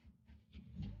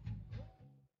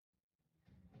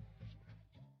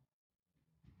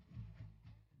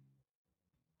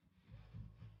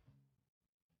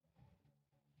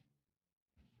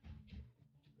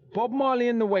 Bob Marley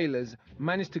and the Wailers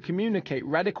managed to communicate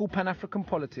radical Pan-African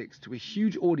politics to a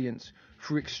huge audience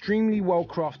through extremely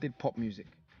well-crafted pop music.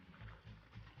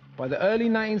 By the early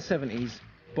 1970s,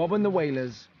 Bob and the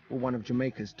Wailers were one of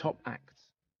Jamaica's top acts.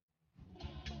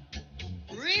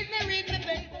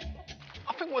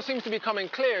 I think what seems to be becoming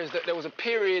clear is that there was a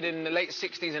period in the late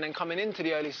 60s and then coming into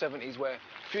the early 70s where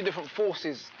a few different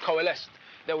forces coalesced.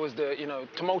 There was the,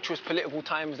 tumultuous political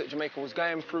times that Jamaica was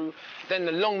going through. Then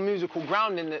the long musical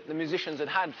grounding that the musicians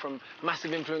had from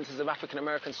massive influences of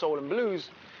African-American soul and blues.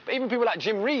 But even people like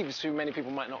Jim Reeves, who many people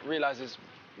might not realize is,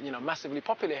 massively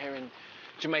popular here in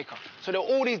Jamaica. So there were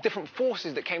all these different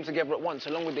forces that came together at once,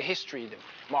 along with the history,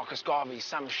 Marcus Garvey,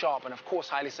 Sam Sharpe, and of course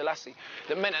Haile Selassie,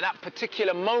 that meant at that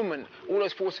particular moment, all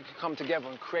those forces could come together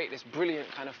and create this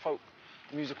brilliant kind of folk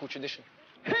musical tradition.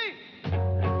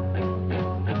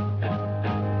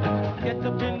 Get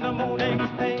up in the morning,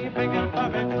 stay big and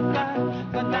courage to fly,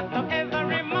 so that not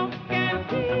every month can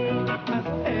be. I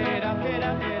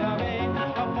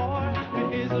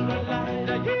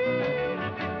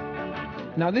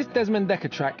said, Now this Desmond Dekker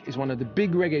track is one of the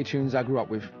big reggae tunes I grew up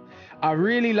with. I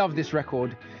really love this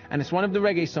record, and it's one of the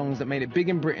reggae songs that made it big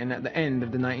in Britain at the end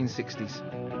of the 1960s.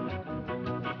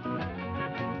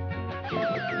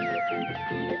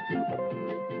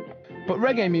 But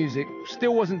reggae music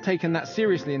still wasn't taken that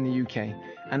seriously in the UK,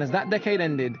 and as that decade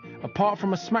ended, apart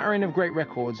from a smattering of great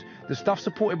records, the stuff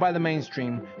supported by the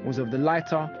mainstream was of the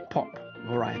lighter pop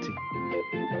variety.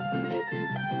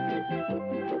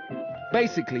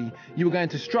 Basically, you were going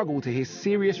to struggle to hear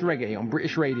serious reggae on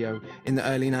British radio in the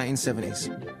early 1970s.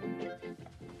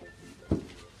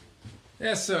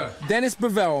 Yes, sir. Dennis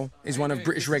Bovell is one of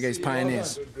British reggae's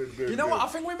pioneers. You know what? I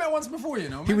think we met once before,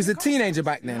 He was a teenager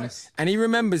back then, and he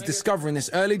remembers discovering this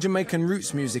early Jamaican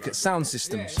roots music at Sound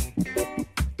Systems.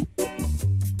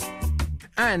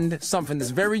 And something that's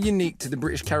very unique to the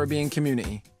British Caribbean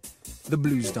community, the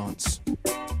blues dance.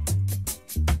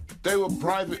 They were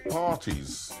private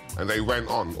parties, and they went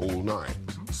on all night.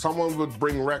 Someone would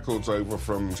bring records over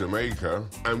from Jamaica,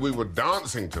 and we were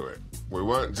dancing to it. We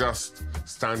weren't just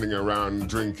standing around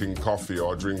drinking coffee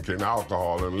or drinking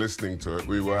alcohol and listening to it.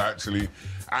 We were actually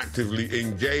actively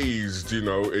engaged,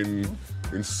 in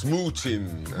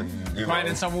smooching and,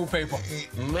 finding some wallpaper.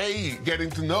 Getting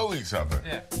to know each other.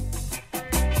 Yeah.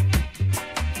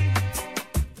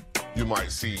 You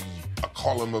might see a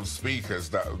column of speakers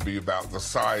that would be about the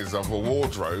size of a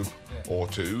wardrobe or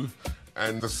two,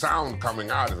 and the sound coming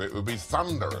out of it would be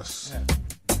thunderous. Yeah.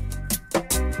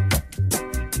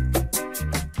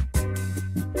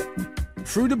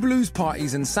 Through the blues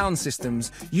parties and sound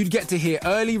systems, you'd get to hear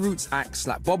early roots acts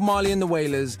like Bob Marley and the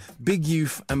Wailers, Big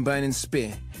Youth and Burning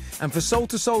Spear. And for Soul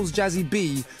to Soul's Jazzy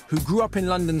B, who grew up in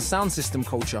London's sound system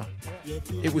culture,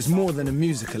 it was more than a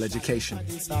musical education.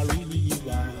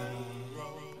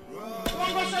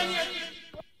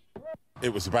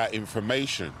 It was about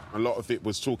information. A lot of it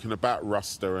was talking about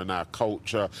Rasta and our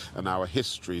culture and our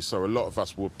history. So a lot of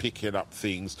us were picking up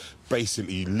things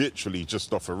basically, literally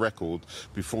just off a record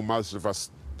before most of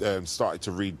us started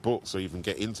to read books or even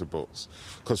get into books.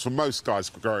 Because for most guys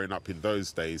growing up in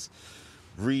those days,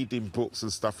 reading books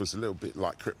and stuff was a little bit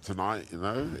like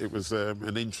kryptonite, It was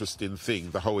an interesting thing,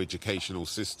 the whole educational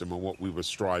system and what we were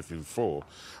striving for.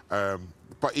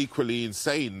 But equally in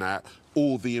saying that,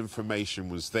 all the information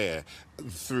was there.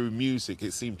 Through music,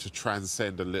 it seemed to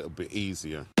transcend a little bit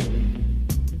easier.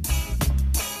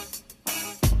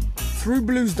 Through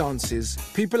blues dances,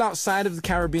 people outside of the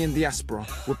Caribbean diaspora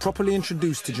were properly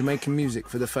introduced to Jamaican music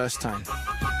for the first time.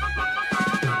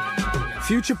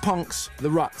 Future punks, the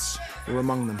Ruts, were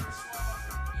among them.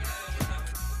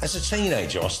 As a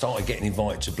teenager, I started getting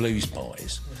invited to blues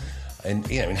parties.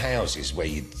 And, in houses where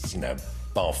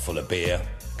bath full of beer,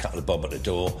 couple of bob at the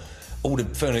door, all the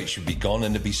furniture would be gone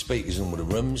and there'd be speakers in all the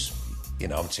rooms.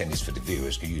 I'm telling this for the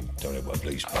viewers because you don't know what a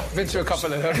blues party is. I've been to a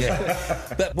couple of them.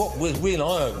 Yeah. But what was a real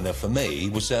eye-opener for me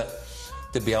was that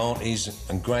there'd be aunties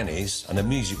and grannies and the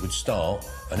music would start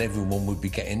and everyone would be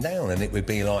getting down and it would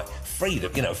be like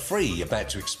freedom, free, about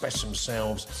to express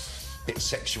themselves, bit of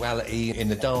sexuality in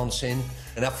the dancing.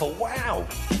 And I thought, wow.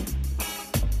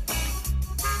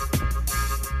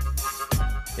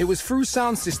 It was through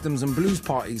sound systems and blues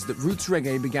parties that roots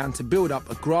reggae began to build up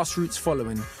a grassroots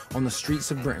following on the streets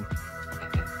of Britain.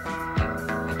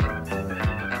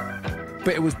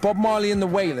 But it was Bob Marley and the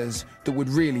Wailers that would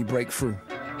really break through.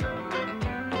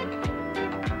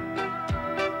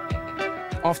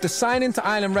 After signing to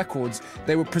Island Records,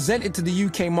 they were presented to the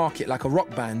UK market like a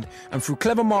rock band, and through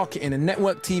clever marketing and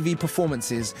network TV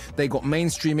performances, they got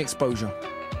mainstream exposure.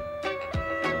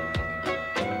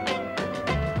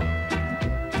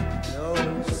 No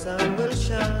sun will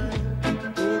shine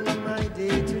in my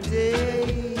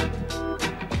day-to-day.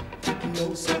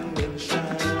 No sun will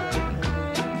shine.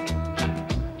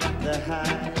 The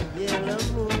high yellow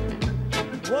moon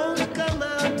won't come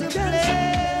out to play.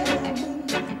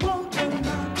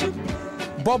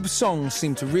 Bob's songs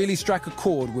seemed to really strike a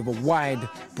chord with a wide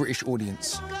British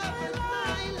audience.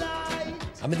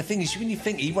 I mean, the thing is, when you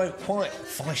think, he wrote quite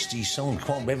feisty songs,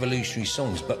 quite revolutionary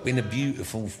songs, but in a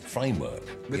beautiful framework.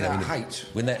 Without hate.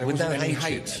 Without any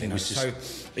hatred. hate. It was just... So,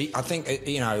 I think,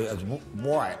 as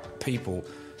white people,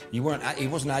 he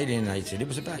wasn't alienated. It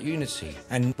was about unity.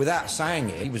 And without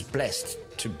saying it, he was blessed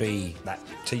to be that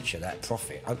teacher, that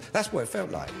prophet. That's what it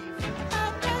felt like.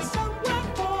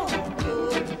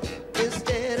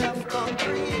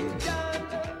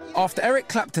 After Eric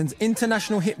Clapton's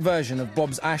international hit version of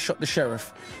Bob's I Shot the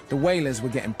Sheriff, the Wailers were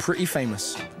getting pretty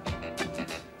famous.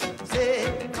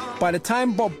 By the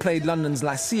time Bob played London's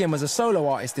Lyceum as a solo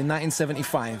artist in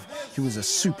 1975, he was a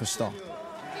superstar.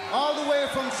 All the way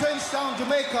from Trenchtown,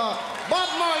 Jamaica, Bob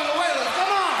Marley, the Wailers,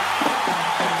 come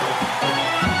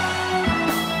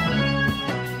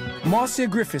on! Marcia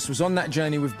Griffiths was on that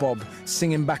journey with Bob,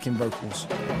 singing backing vocals.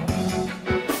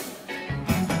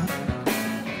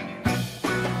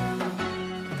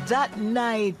 That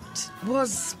night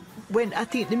was when I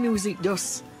think the music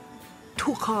just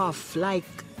took off like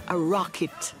a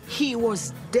rocket. He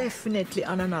was definitely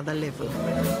on another level.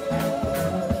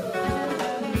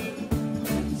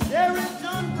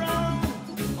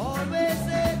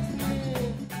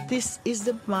 This is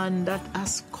the man that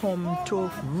has come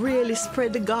to really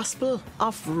spread the gospel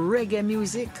of reggae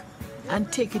music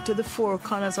and take it to the four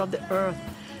corners of the earth.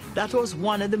 That was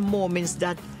one of the moments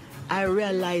that I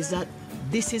realized that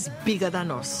this is bigger than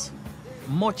us,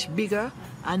 much bigger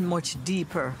and much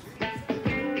deeper.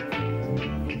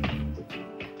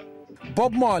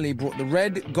 Bob Marley brought the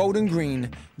red, gold and green,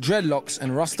 dreadlocks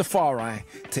and Rastafari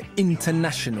to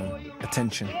international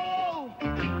attention.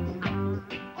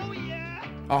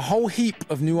 A whole heap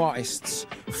of new artists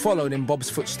followed in Bob's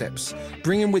footsteps,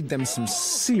 bringing with them some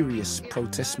serious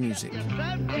protest music.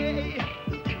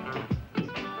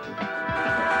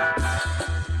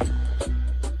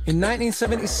 In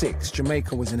 1976,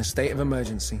 Jamaica was in a state of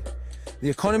emergency. The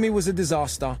economy was a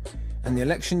disaster, and the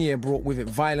election year brought with it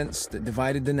violence that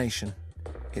divided the nation.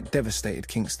 It devastated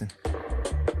Kingston.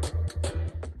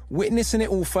 Witnessing it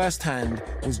all firsthand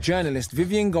was journalist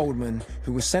Vivian Goldman,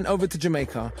 who was sent over to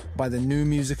Jamaica by the New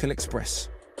Musical Express.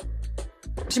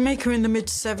 Jamaica in the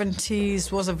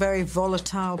mid-70s was a very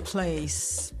volatile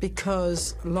place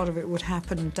because a lot of it would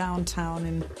happen downtown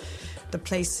in the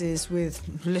places with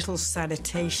little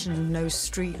sanitation, no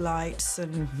street lights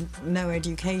and no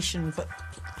education,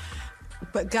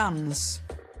 but guns.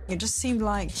 It just seemed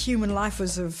like human life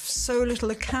was of so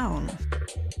little account.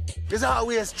 It's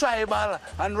always tribal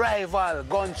and rival,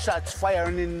 gunshots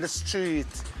firing in the street.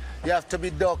 You have to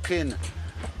be ducking.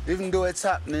 Even though it's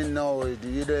happening now,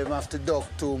 you don't even have to duck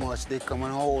too much. They come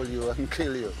and hold you and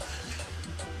kill you.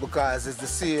 Because it's the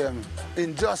same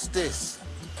injustice.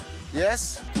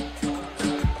 Yes?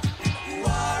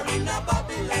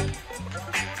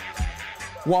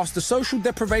 Whilst the social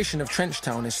deprivation of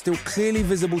Trenchtown is still clearly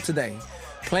visible today,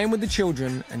 playing with the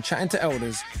children and chatting to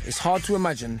elders, it's hard to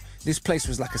imagine this place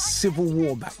was like a civil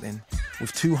war back then,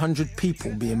 with 200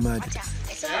 people being murdered.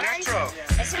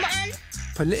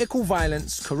 Political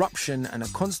violence, corruption, and a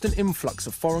constant influx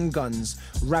of foreign guns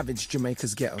ravaged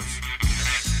Jamaica's ghettos.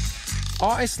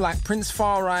 Artists like Prince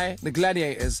Far-I, The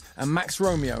Gladiators, and Max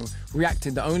Romeo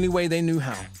reacted the only way they knew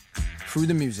how, through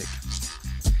the music.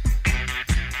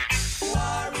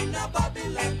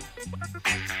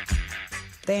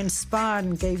 They inspired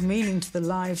and gave meaning to the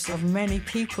lives of many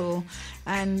people,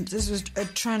 and this was a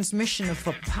transmission of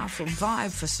a powerful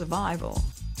vibe for survival.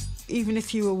 Even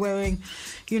if you were wearing,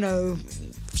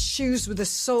 shoes with the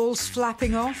soles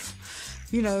flapping off,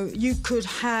 you could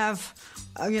have,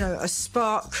 a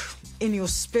spark in your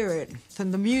spirit,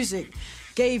 and the music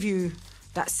gave you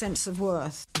that sense of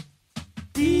worth.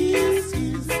 This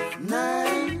is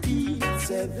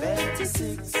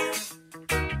 1976.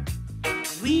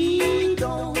 We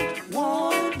don't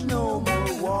want no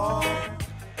more war.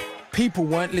 People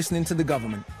weren't listening to the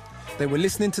government. They were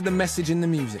listening to the message in the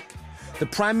music. The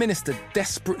Prime Minister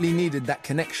desperately needed that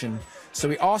connection, so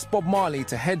he asked Bob Marley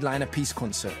to headline a peace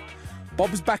concert.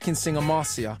 Bob's backing singer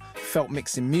Marcia felt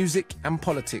mixing music and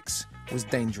politics was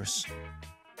dangerous.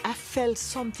 I felt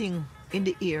something in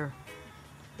the air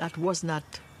that was not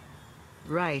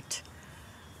right.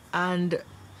 And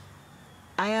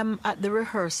I am at the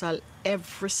rehearsal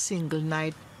every single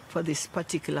night for this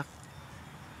particular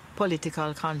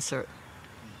political concert.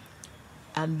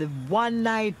 And the one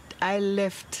night I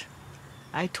left,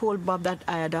 I told Bob that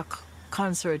I had a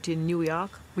concert in New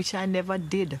York, which I never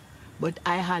did. But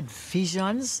I had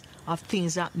visions of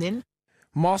things happening.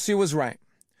 Marcia was right.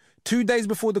 2 days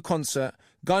before the concert,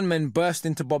 gunmen burst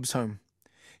into Bob's home.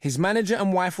 His manager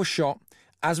and wife were shot,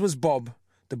 as was Bob,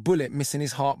 the bullet missing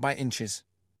his heart by inches.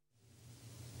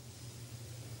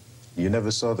 You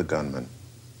never saw the gunman?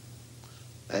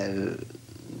 Well,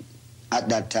 at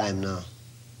that time, no.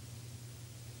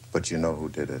 But you know who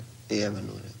did it? Yeah, I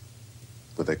know that.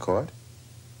 Were they caught?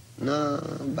 No,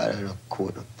 but I don't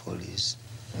caught the police.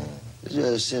 It's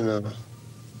just, you know,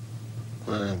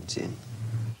 one thing.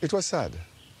 It was sad.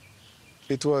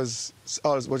 It was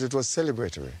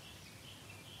celebratory.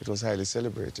 It was highly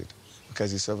celebrated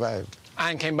because he survived.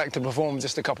 And came back to perform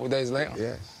just a couple of days later.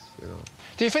 Yes, you know.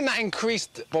 Do you think that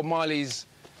increased Bob Marley's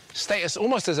status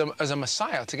almost as a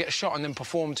messiah to get shot and then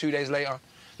perform 2 days later?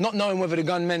 Not knowing whether the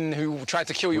gunmen who tried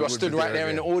to kill you are stood right there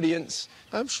in the audience?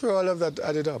 I'm sure all of that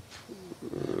added up.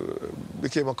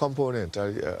 Became a component,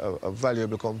 a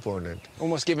valuable component.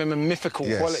 Almost give him a mythical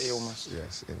quality, almost.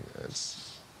 Yes,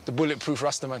 it's... The bulletproof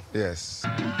Rastaman. Yes.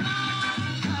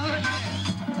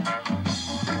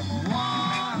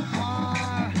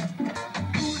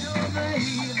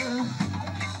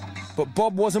 But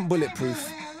Bob wasn't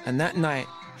bulletproof, and that night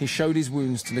he showed his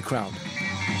wounds to the crowd.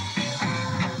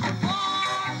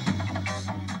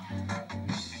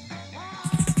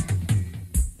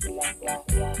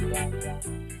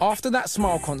 After that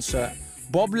Smile concert,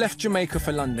 Bob left Jamaica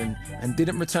for London and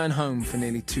didn't return home for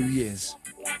nearly 2 years.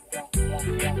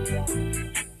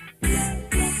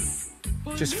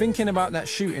 Just thinking about that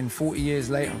shooting 40 years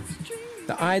later,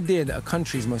 the idea that a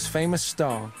country's most famous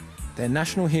star, their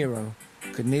national hero,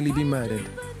 could nearly be murdered,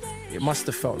 it must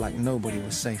have felt like nobody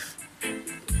was safe.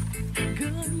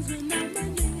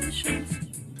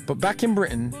 But back in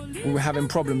Britain, we were having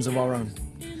problems of our own.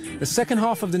 The second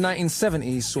half of the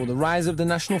 1970s saw the rise of the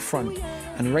National Front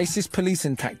and racist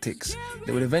policing tactics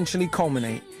that would eventually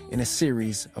culminate in a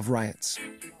series of riots.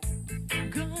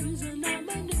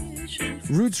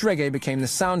 Roots reggae became the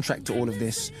soundtrack to all of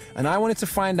this, and I wanted to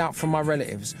find out from my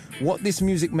relatives what this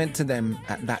music meant to them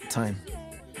at that time.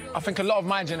 I think a lot of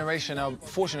my generation are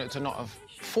fortunate to not have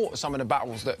fought some of the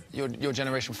battles that your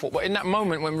generation fought. But in that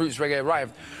moment when Roots Reggae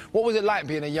arrived, what was it like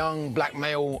being a young black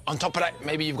male? On top of that,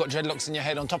 maybe you've got dreadlocks in your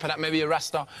head. On top of that, maybe a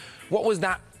Rasta. What was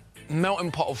that melting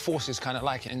pot of forces kind of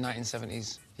like in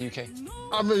 1970s UK?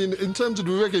 I mean, in terms of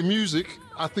the reggae music,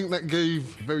 I think that gave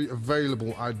very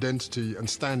available identity and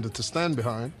standard to stand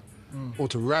behind, or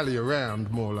to rally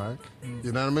around, more like.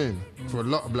 You know what I mean? For a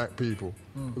lot of black people,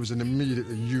 it was an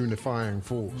immediately unifying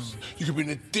force. You could be in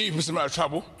the deepest amount of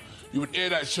trouble, you would hear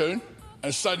that tune,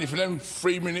 and suddenly for them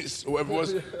 3 minutes or whatever it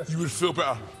was, you would feel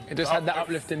better. It just had that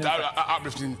uplifting impact.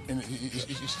 Uplifting, you know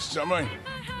what I mean?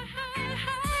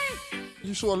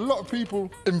 You saw a lot of people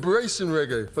embracing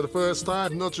reggae for the first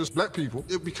time, not just black people.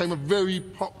 It became a very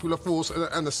popular force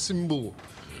and a symbol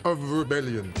of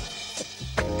rebellion.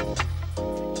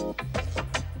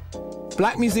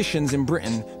 Black musicians in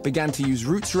Britain began to use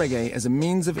roots reggae as a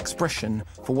means of expression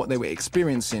for what they were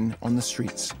experiencing on the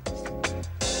streets.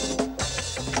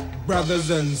 Brothers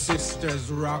and sisters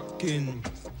rocking,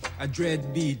 a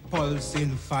dread beat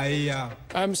pulsing fire.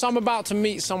 So I'm about to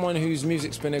meet someone whose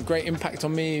music's been a great impact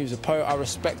on me, who's a poet I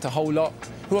respect a whole lot,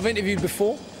 who I've interviewed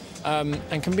before,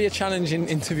 and can be a challenging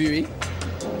interviewee.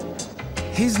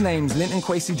 His name's Linton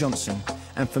Kwesi Johnson,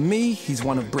 and for me, he's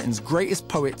one of Britain's greatest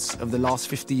poets of the last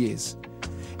 50 years.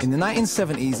 In the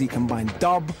 1970s, he combined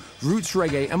dub, roots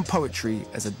reggae and poetry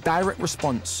as a direct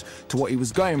response to what he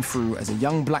was going through as a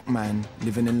young black man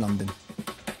living in London.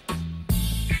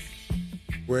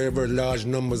 Wherever large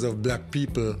numbers of black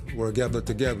people were gathered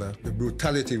together, the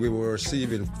brutality we were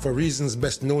receiving, for reasons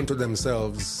best known to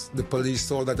themselves, the police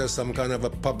saw that as some kind of a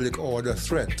public order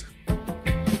threat.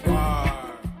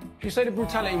 You say the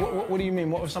brutality, what do you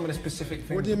mean? What are some of the specific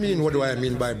things? What do you mean, what do I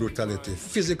mean by brutality?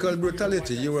 Physical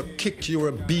brutality. You were kicked, you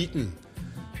were beaten,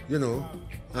 you know,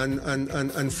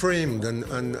 and framed and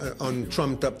on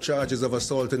trumped-up charges of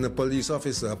assaulting a police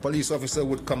officer. A police officer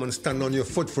would come and stand on your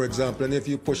foot, for example, and if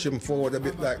you push him forward a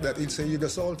bit like that, he'd say you'd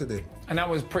assaulted him. And that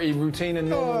was pretty routine and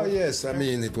normal? Oh, yes. I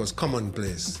mean, it was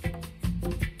commonplace.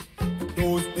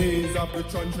 Those days of the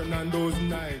truncheon and those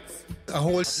nights. A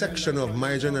whole section of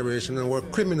my generation were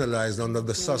criminalized under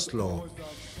the SUS law.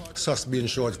 SUS being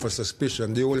short for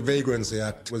suspicion. The old Vagrancy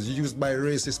Act was used by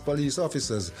racist police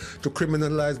officers to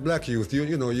criminalize black youth. You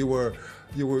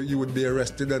would be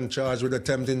arrested and charged with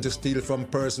attempting to steal from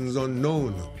persons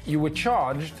unknown. You were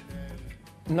charged,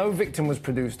 no victim was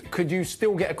produced. Could you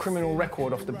still get a criminal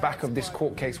record off the back of this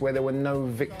court case where there were no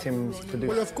victims produced?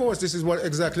 Well, of course, this is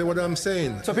exactly what I'm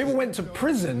saying. So people went to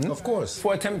prison, of course,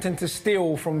 for attempting to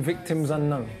steal from victims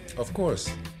unknown? Of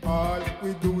course. All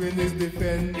we doing is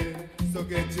defending, so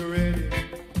get you ready.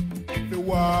 The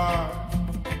war.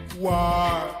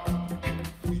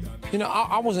 You know,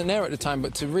 I wasn't there at the time,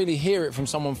 but to really hear it from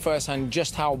someone firsthand,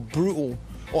 just how brutal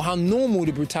or how normal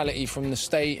the brutality from the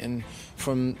state and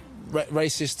from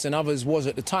racists and others was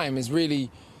at the time is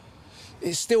really,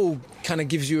 it still kind of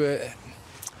gives you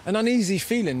an uneasy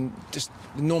feeling, just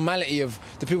the normality of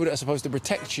the people that are supposed to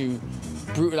protect you,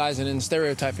 brutalising and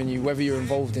stereotyping you, whether you're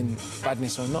involved in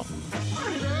badness or not.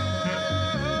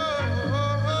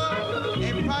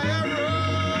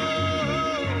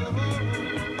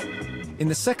 In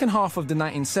the second half of the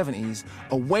 1970s,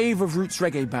 a wave of roots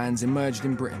reggae bands emerged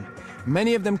in Britain.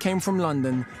 Many of them came from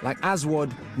London, like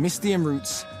Aswad, Misty and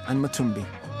Roots, and Matumbi.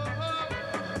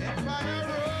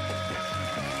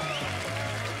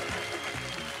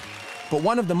 But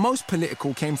one of the most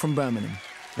political came from Birmingham.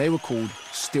 They were called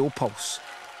Steel Pulse.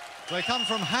 They come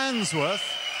from Handsworth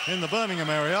in the Birmingham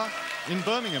area, in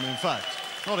Birmingham, in fact.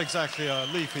 Not exactly a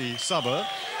leafy suburb.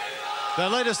 Their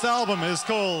latest album is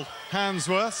called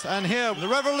Handsworth, and here, the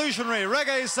revolutionary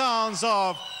reggae sounds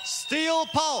of Steel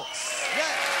Pulse.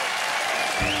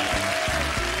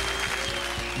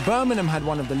 Birmingham had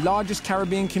one of the largest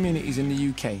Caribbean communities in the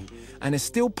UK, and as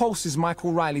Steel Pulse's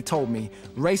Michael Riley told me,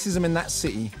 racism in that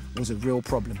city was a real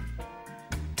problem.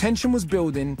 Tension was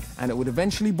building, and it would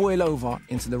eventually boil over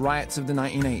into the riots of the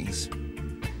 1980s.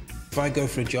 If I go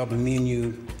for a job and me and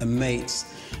you are mates,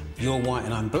 you're white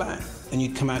and I'm black, and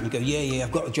you come out and go, yeah,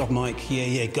 I've got a job, Mike,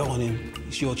 yeah, go on in,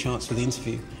 it's your chance for the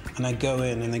interview. And I go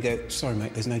in and they go, sorry,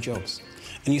 mate, there's no jobs.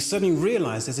 And you suddenly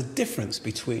realise there's a difference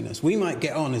between us. We might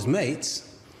get on as mates,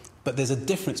 but there's a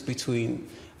difference between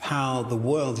how the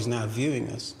world is now viewing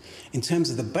us. In terms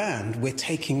of the band, we're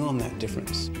taking on that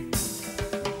difference.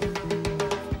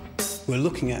 We're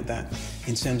looking at that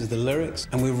in terms of the lyrics,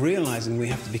 and we're realising we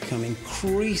have to become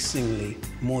increasingly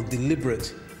more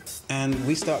deliberate, and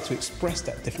we start to express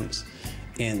that difference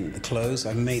in the clothes.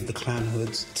 I made the clown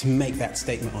hoods to make that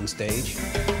statement on stage.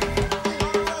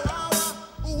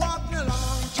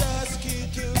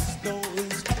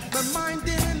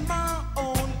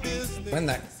 When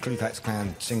that Ku Klux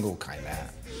Klan single came out,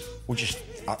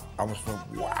 I was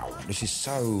like, wow, this is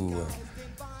so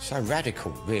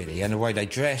radical, really, and the way they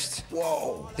dressed.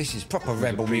 Whoa, this is proper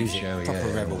rebel music.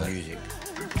 Music.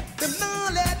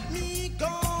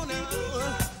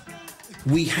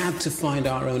 We had to find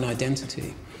our own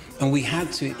identity, and we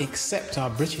had to accept our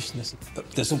Britishness.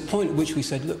 There's a point at which we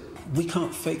said, look, we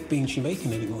can't fake being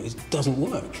Jamaican anymore. It doesn't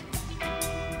work.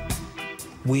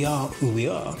 We are who we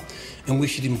are, and we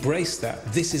should embrace that.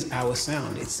 This is our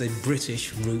sound. It's a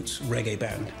British roots reggae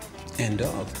band. End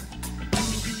of.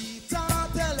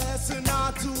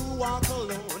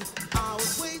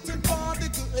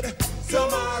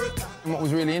 And what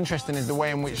was really interesting is the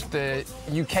way in which the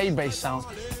UK-based sounds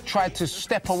tried to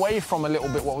step away from a little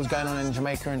bit what was going on in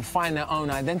Jamaica and find their own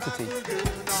identity.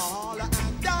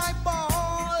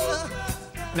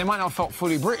 They might not have felt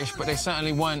fully British, but they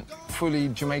certainly weren't fully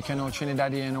Jamaican or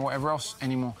Trinidadian or whatever else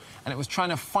anymore. And it was trying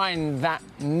to find that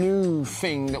new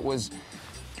thing that was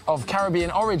of Caribbean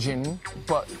origin,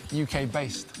 but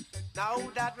UK-based.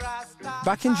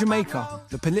 Back in Jamaica,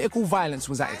 the political violence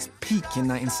was at its peak in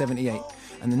 1978,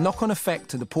 and the knock-on effect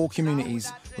to the poor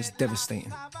communities was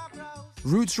devastating.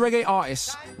 Roots reggae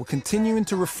artists were continuing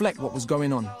to reflect what was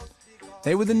going on.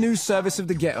 They were the news service of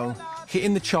the ghetto,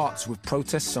 hitting the charts with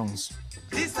protest songs.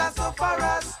 This is so far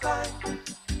as time.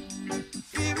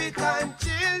 Fever time,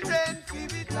 children,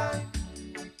 fever time.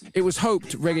 It was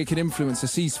hoped reggae could influence a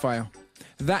ceasefire.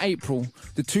 That April,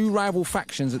 the two rival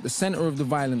factions at the centre of the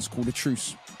violence called a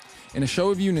truce. In a show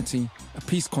of unity, a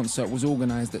peace concert was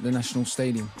organised at the National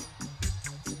Stadium.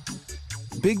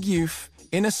 Big Youth,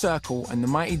 Inner Circle and the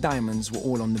Mighty Diamonds were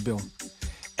all on the bill.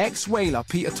 Ex-Whaler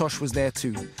Peter Tosh was there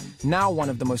too, now one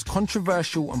of the most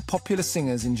controversial and popular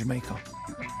singers in Jamaica.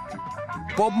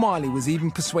 Bob Marley was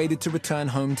even persuaded to return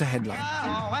home to headline.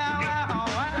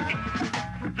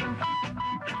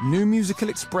 New Musical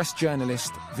Express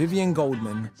journalist Vivian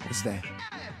Goldman was there.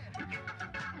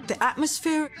 The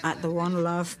atmosphere at the One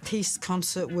Love Peace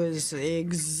concert was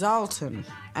exultant.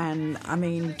 and, I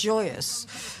mean, joyous,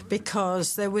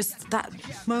 because there was that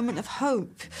moment of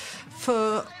hope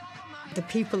for the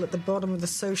people at the bottom of the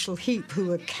social heap who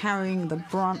were carrying the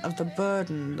brunt of the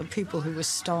burden, the people who were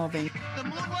starving. The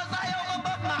moon was high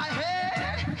above my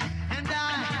head, and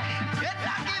I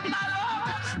give my love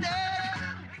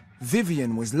instead.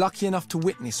 Vivian was lucky enough to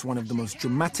witness one of the most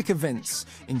dramatic events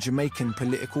in Jamaican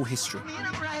political history.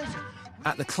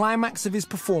 At the climax of his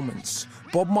performance,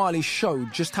 Bob Marley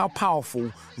showed just how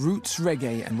powerful roots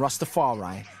reggae and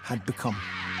Rastafari had become.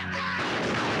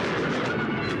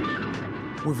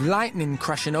 With lightning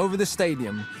crashing over the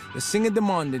stadium, the singer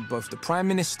demanded both the Prime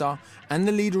Minister and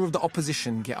the leader of the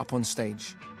opposition get up on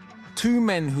stage. Two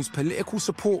men whose political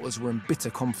supporters were in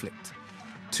bitter conflict.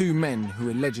 Two men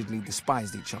who allegedly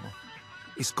despised each other.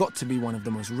 It's got to be one of the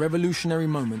most revolutionary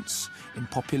moments in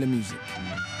popular music.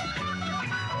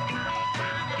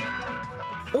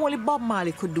 Only Bob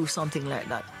Marley could do something like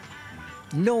that.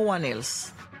 No one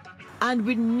else. And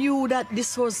we knew that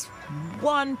this was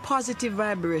one positive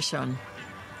vibration.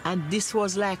 And this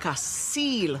was like a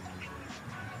seal.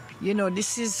 You know,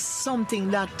 this is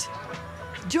something that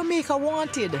Jamaica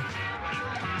wanted.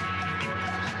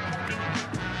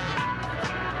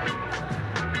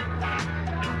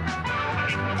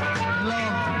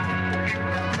 Love,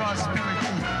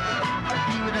 prosperity,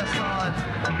 be with us all.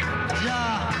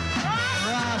 Jah,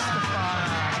 Rastafari.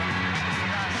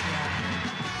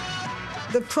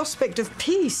 The prospect of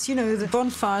peace, you know, the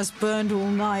bonfires burned all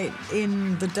night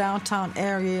in the downtown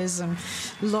areas, and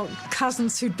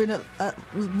cousins who'd been at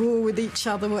war with each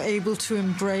other were able to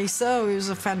embrace. Oh, it was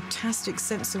a fantastic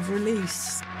sense of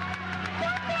release.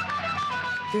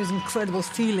 It was an incredible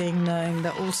feeling knowing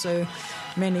that also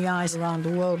many eyes around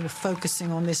the world were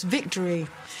focusing on this victory,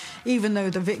 even though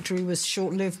the victory was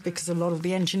short-lived because a lot of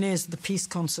the engineers of the peace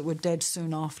concert were dead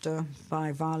soon after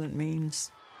by violent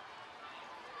means.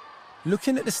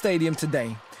 Looking at the stadium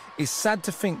today, it's sad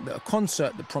to think that a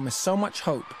concert that promised so much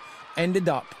hope ended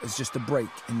up as just a break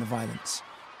in the violence.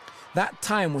 That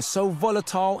time was so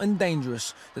volatile and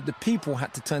dangerous that the people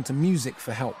had to turn to music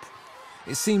for help.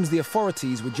 It seems the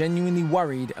authorities were genuinely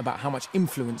worried about how much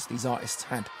influence these artists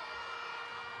had.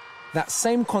 That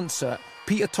same concert,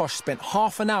 Peter Tosh spent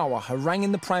half an hour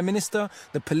haranguing the Prime Minister,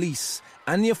 the police,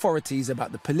 and the authorities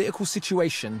about the political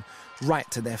situation right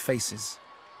to their faces.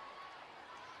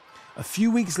 A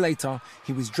few weeks later,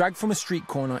 he was dragged from a street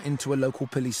corner into a local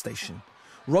police station.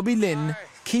 Robbie Lynn,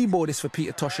 keyboardist for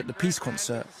Peter Tosh at the Peace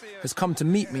Concert, has come to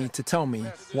meet me to tell me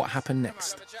what happened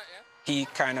next. He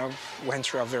kind of went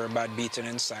through a very bad beating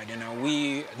inside, you know.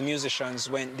 We, the musicians,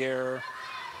 went there,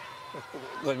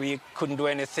 but we couldn't do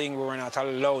anything. We were not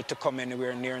allowed to come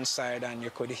anywhere near inside, and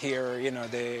you could hear, you know,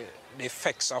 the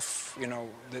effects of, you know,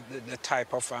 the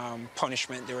type of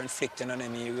punishment they were inflicting on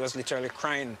him. He was literally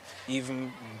crying.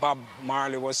 Even Bob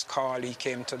Marley was called. He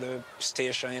came to the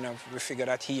station, you know. We figured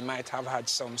that he might have had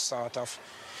some sort of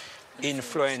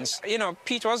influence. You know,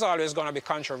 Pete was always going to be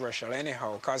controversial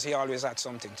anyhow, because he always had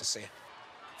something to say.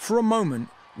 For a moment,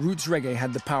 roots reggae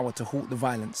had the power to halt the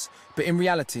violence, but in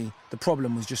reality, the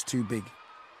problem was just too big.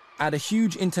 Add a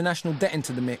huge international debt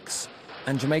into the mix,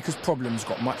 and Jamaica's problems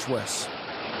got much worse.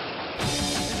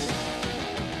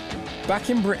 Back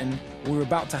in Britain, we were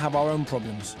about to have our own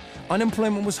problems.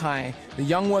 Unemployment was high, the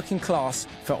young working class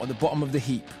felt at the bottom of the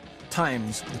heap.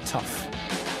 Times were tough.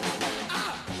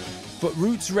 But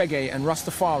roots reggae and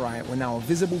Rastafari were now a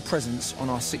visible presence on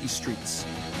our city streets.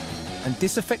 And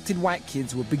disaffected white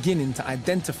kids were beginning to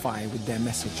identify with their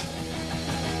message.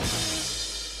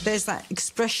 There's that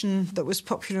expression that was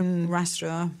popular in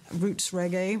Rasta, roots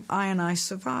reggae, I and I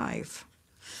survive.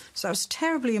 So that's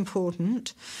terribly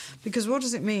important, because what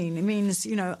does it mean? It means,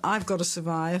 you know, I've got to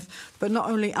survive, but not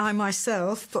only I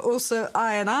myself, but also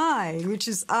I and I, which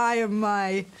is I and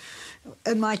my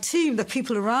team, the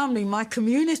people around me, my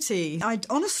community. I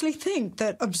honestly think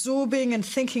that absorbing and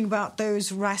thinking about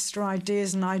those Rasta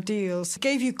ideas and ideals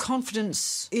gave you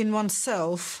confidence in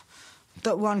oneself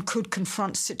that one could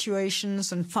confront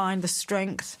situations and find the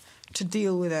strength to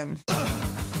deal with them.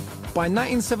 By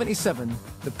 1977,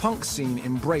 the punk scene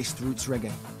embraced roots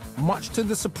reggae, much to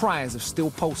the surprise of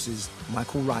Still Pulse's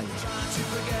Michael Riley.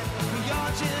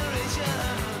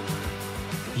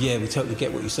 Yeah, we totally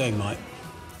get what you're saying, Mike.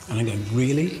 And I go,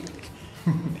 really?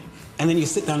 And then you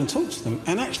sit down and talk to them,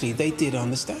 and actually they did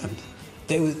understand.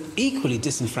 They were equally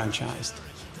disenfranchised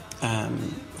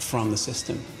from the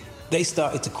system. They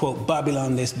started to quote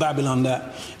Babylon this, Babylon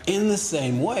that, in the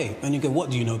same way. And you go, what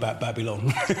do you know about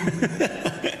Babylon?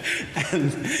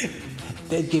 And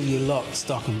they'd give you lock,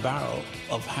 stock and barrel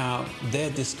of how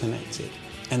they're disconnected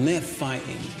and they're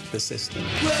fighting the system.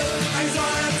 Well,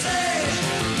 anxiety,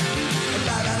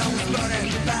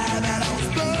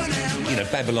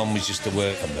 Babylon was just a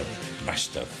word from the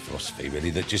Rasta philosophy,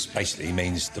 really, that just basically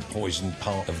means the poisoned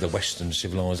part of the Western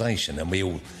civilization. And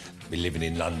we're living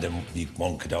in London.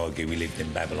 One could argue we lived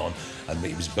in Babylon, and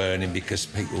it was burning because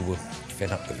people were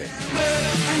fed up with it.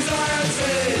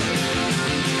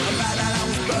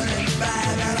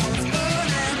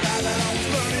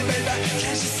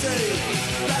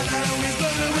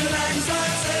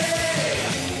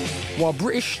 While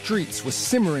British streets were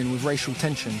simmering with racial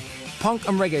tension, punk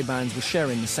and reggae bands were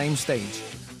sharing the same stage.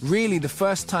 Really the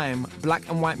first time black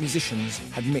and white musicians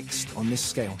had mixed on this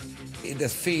scale. The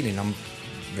feeling, I'm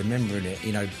remembering it,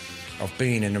 you know, of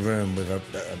being in a room with a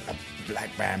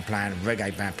black band playing, a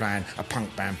reggae band playing, a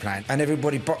punk band playing, and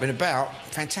everybody bopping about.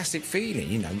 Fantastic feeling,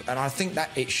 you know, and I think that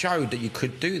it showed that you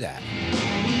could do that.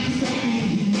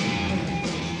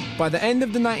 By the end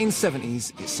of the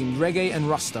 1970s, it seemed reggae and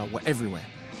Rasta were everywhere.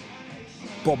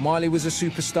 Bob Marley was a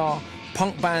superstar,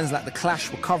 punk bands like The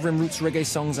Clash were covering roots reggae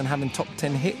songs and having top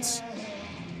 10 hits.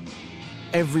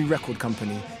 Every record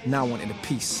company now wanted a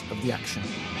piece of the action.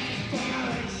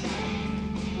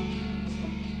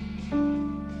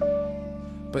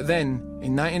 But then,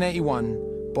 in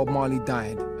 1981, Bob Marley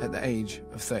died at the age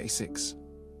of 36.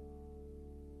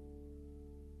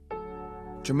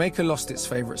 Jamaica lost its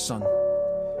favourite son,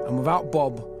 and without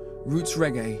Bob, roots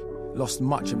reggae lost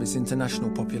much of its international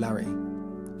popularity.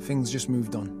 Things just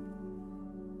moved on.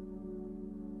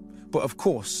 But of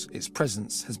course, its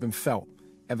presence has been felt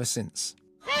ever since.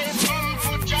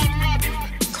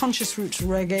 Conscious roots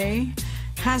reggae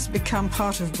has become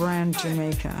part of brand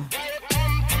Jamaica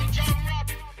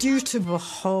due to a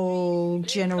whole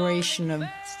generation of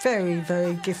very,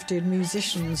 very gifted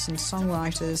musicians and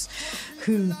songwriters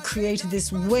who created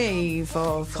this wave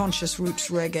of conscious roots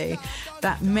reggae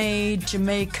that made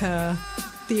Jamaica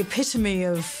the epitome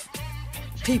of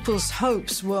people's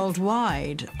hopes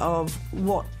worldwide of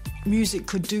what music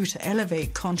could do to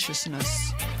elevate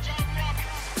consciousness.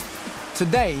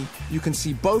 Today, you can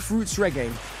see both roots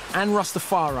reggae and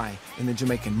Rastafari in the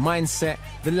Jamaican mindset,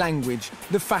 the language,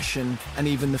 the fashion, and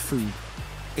even the food.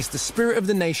 It's the spirit of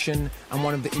the nation and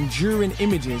one of the enduring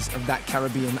images of that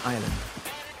Caribbean island.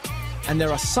 And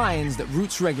there are signs that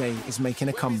roots reggae is making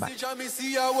a comeback.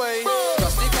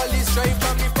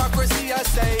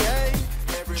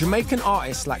 Jamaican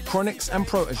artists like Chronix and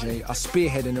Protégé are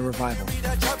spearheading a revival.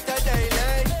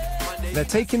 They're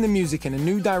taking the music in a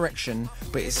new direction,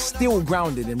 but it's still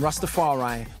grounded in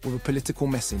Rastafari with a political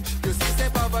message.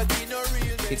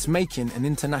 It's making an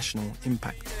international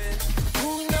impact.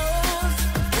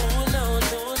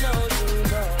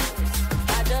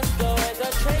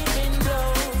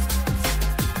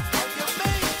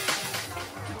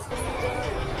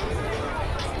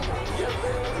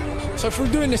 So through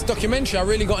doing this documentary, I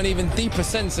really got an even deeper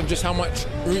sense of just how much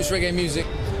roots reggae music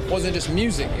wasn't just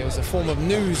music, it was a form of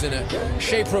news and a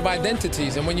shaper of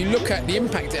identities. And when you look at the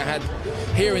impact it had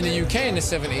here in the UK in the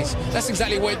 70s, that's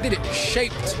exactly what it did. It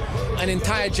shaped an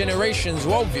entire generation's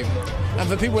worldview. And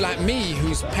for people like me,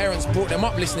 whose parents brought them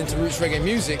up listening to roots reggae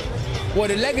music, well,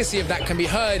 the legacy of that can be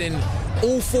heard in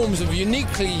all forms of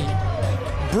uniquely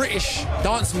British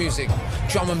dance music,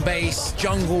 drum and bass,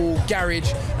 jungle,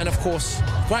 garage, and of course,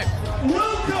 grime.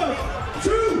 Welcome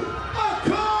to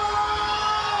Accra!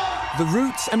 The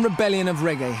roots and rebellion of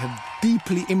reggae have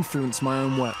deeply influenced my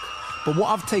own work. But what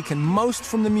I've taken most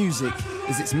from the music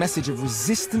is its message of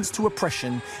resistance to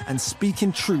oppression and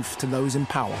speaking truth to those in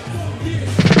power.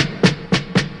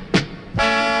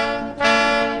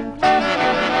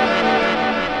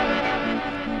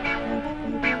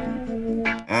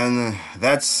 And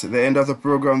that's the end of the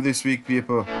program this week,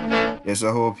 people. Yes,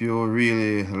 I hope you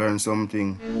really learned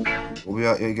something.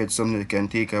 Hope you get something you can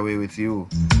take away with you.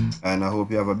 And I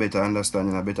hope you have a better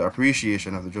understanding, a better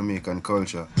appreciation of the Jamaican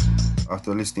culture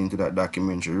after listening to that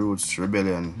documentary, Roots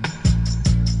Rebellion.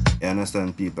 You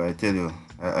understand, people? I tell you,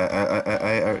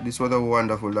 this was a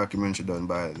wonderful documentary done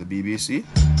by the BBC.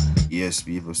 Yes,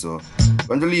 people. So, I'm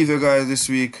going to leave you guys this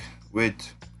week with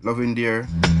Loving Dear,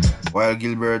 Wild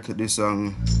Gilbert. This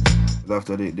song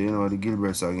after the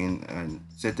Gilbert song in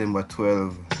September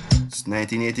 12,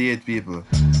 1988, people.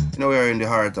 You know, we are in the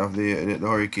heart of the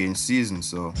hurricane season,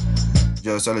 so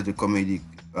just a little comedy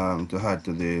to add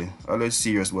to the always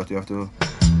serious, but you have to,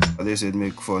 as they said,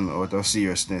 make fun out of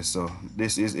seriousness. So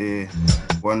this is a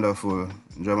wonderful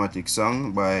dramatic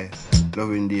song by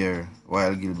Loving Dear,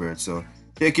 Wild Gilbert. So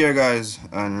take care, guys,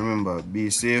 and remember, be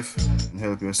safe and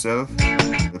help yourself,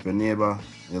 help your neighbor,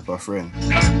 help a friend.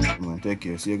 Come on, take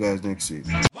care. See you guys next week.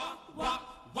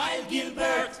 Wild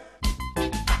Gilbert!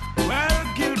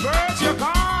 Well, Gilbert, you're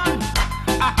gone!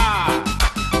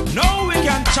 No, we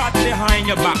can chat behind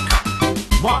your back.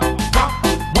 Wild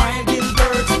Gilbert!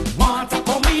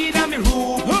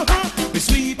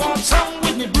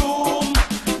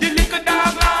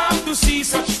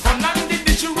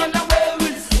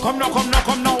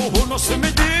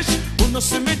 no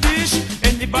see me dish.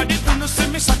 Anybody who no see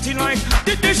me satting like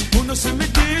the dish. Who no see me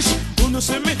dish, who no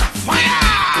see me fire.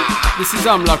 This is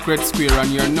Black Red Square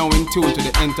and you're now in tune to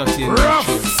the entertainment show.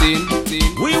 Scene.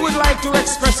 We would like to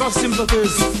express our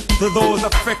sympathies to those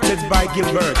affected by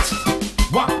Gilbert.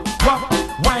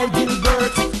 While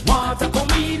Gilbert want to come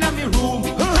in me room,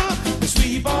 the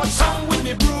sweep out song with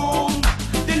me broom.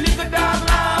 The little dog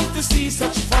laugh to see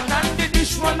such fun, and the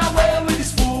dish run away with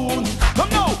his spoon. Come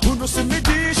now, who no see me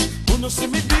dish, who no see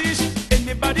me dish.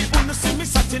 Anybody who no see me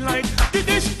satin like the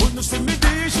dish, who no see me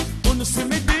dish, who no see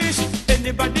me dish.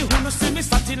 Anybody who no see me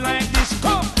satin like this,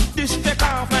 come, dish take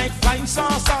off like flying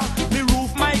saucer. Me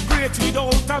roof migrate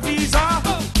without a visa.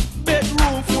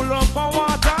 Bedroom full of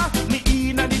water. Me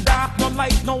in and the dark, no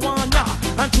light, no one.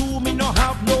 And two me no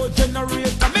have no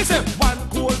generator. Me say one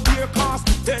cold beer cost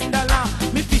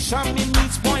 $10. Me fish and me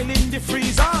meat spoil in the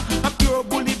freezer. A pure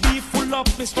bully beef full of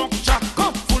me structure.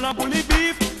 Come full of bully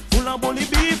beef, full of bully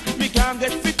beef. Me can't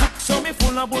get fit cook, so me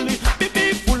full of bully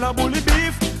beef, full of bully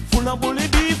beef, full of bully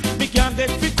beef. Me can't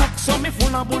get fit cook, so me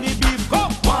full of bully beef.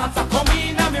 Come water come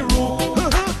in a me room.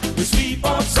 Me sweep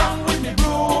out song with me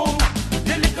broom.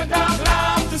 The little dog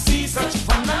laugh to see such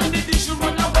fun, and the dish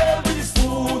run away with his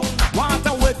food.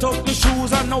 Water wet up me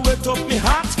shoes and now wet up me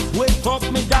hat. Wet up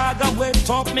me dog and wet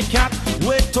up me cat.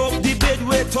 Wet up the bed,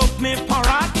 wet up me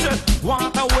parrot.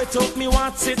 Water wet up me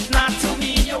what's it not? To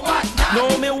me you what not?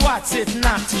 No me what's it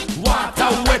not? Water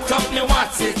wet up me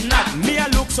what's it not? Me a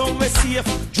look so we safe,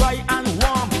 dry and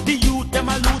warm. The youth them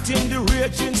a loot in the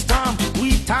raging storm.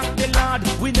 We thank the Lord,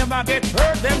 we never get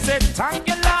hurt. Them say thank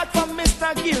you Lord for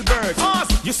Mr. Gilbert.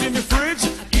 You see me fridge?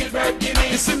 Gilbert give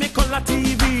me. You see me color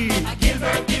TV?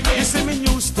 Gilbert give me. You see me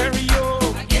new stereo?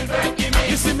 Gilbert give me.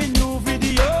 You see me new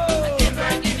video?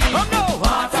 Gilbert give me. Oh no!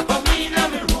 Water come in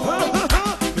on me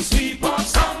room. Me sweep up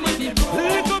some with me broom.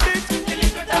 Little bit. The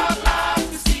little dog laugh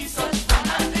to see such fun,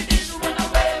 and the dish run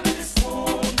away with the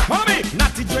spoon. Mommy,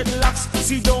 natty dreadlocks,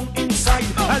 sit down inside.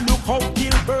 And look how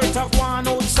Gilbert have one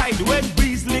outside. When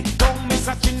breeze lick down me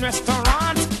such in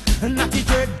restaurant. Natty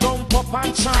dread dump up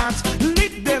and chant.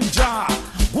 Lick them jar.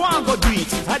 One go do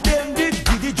it. And them did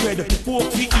the dread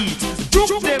pork fi eat.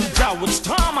 Juke them jar with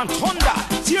storm and thunder.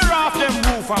 Tear off them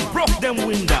roof and broke them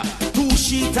window. Two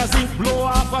sheeters ink blow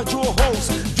off a Joe house.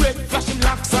 Dread flashing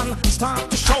locks and start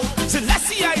to shout.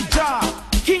 Selassie I jar,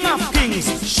 king of kings.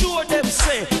 Sure them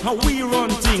say how we run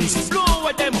things. Blow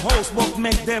with them house but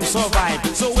make them survive.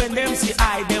 So when them see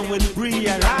I, them will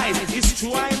realize it's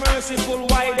true I merciful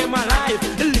why them alive.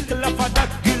 A little of that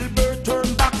Gilbert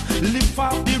turn back. Lift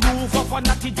off the roof of a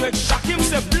natty dread shock. Him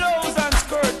say blows and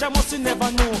skirt I must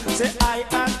never know. Say I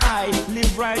and I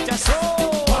live right just so.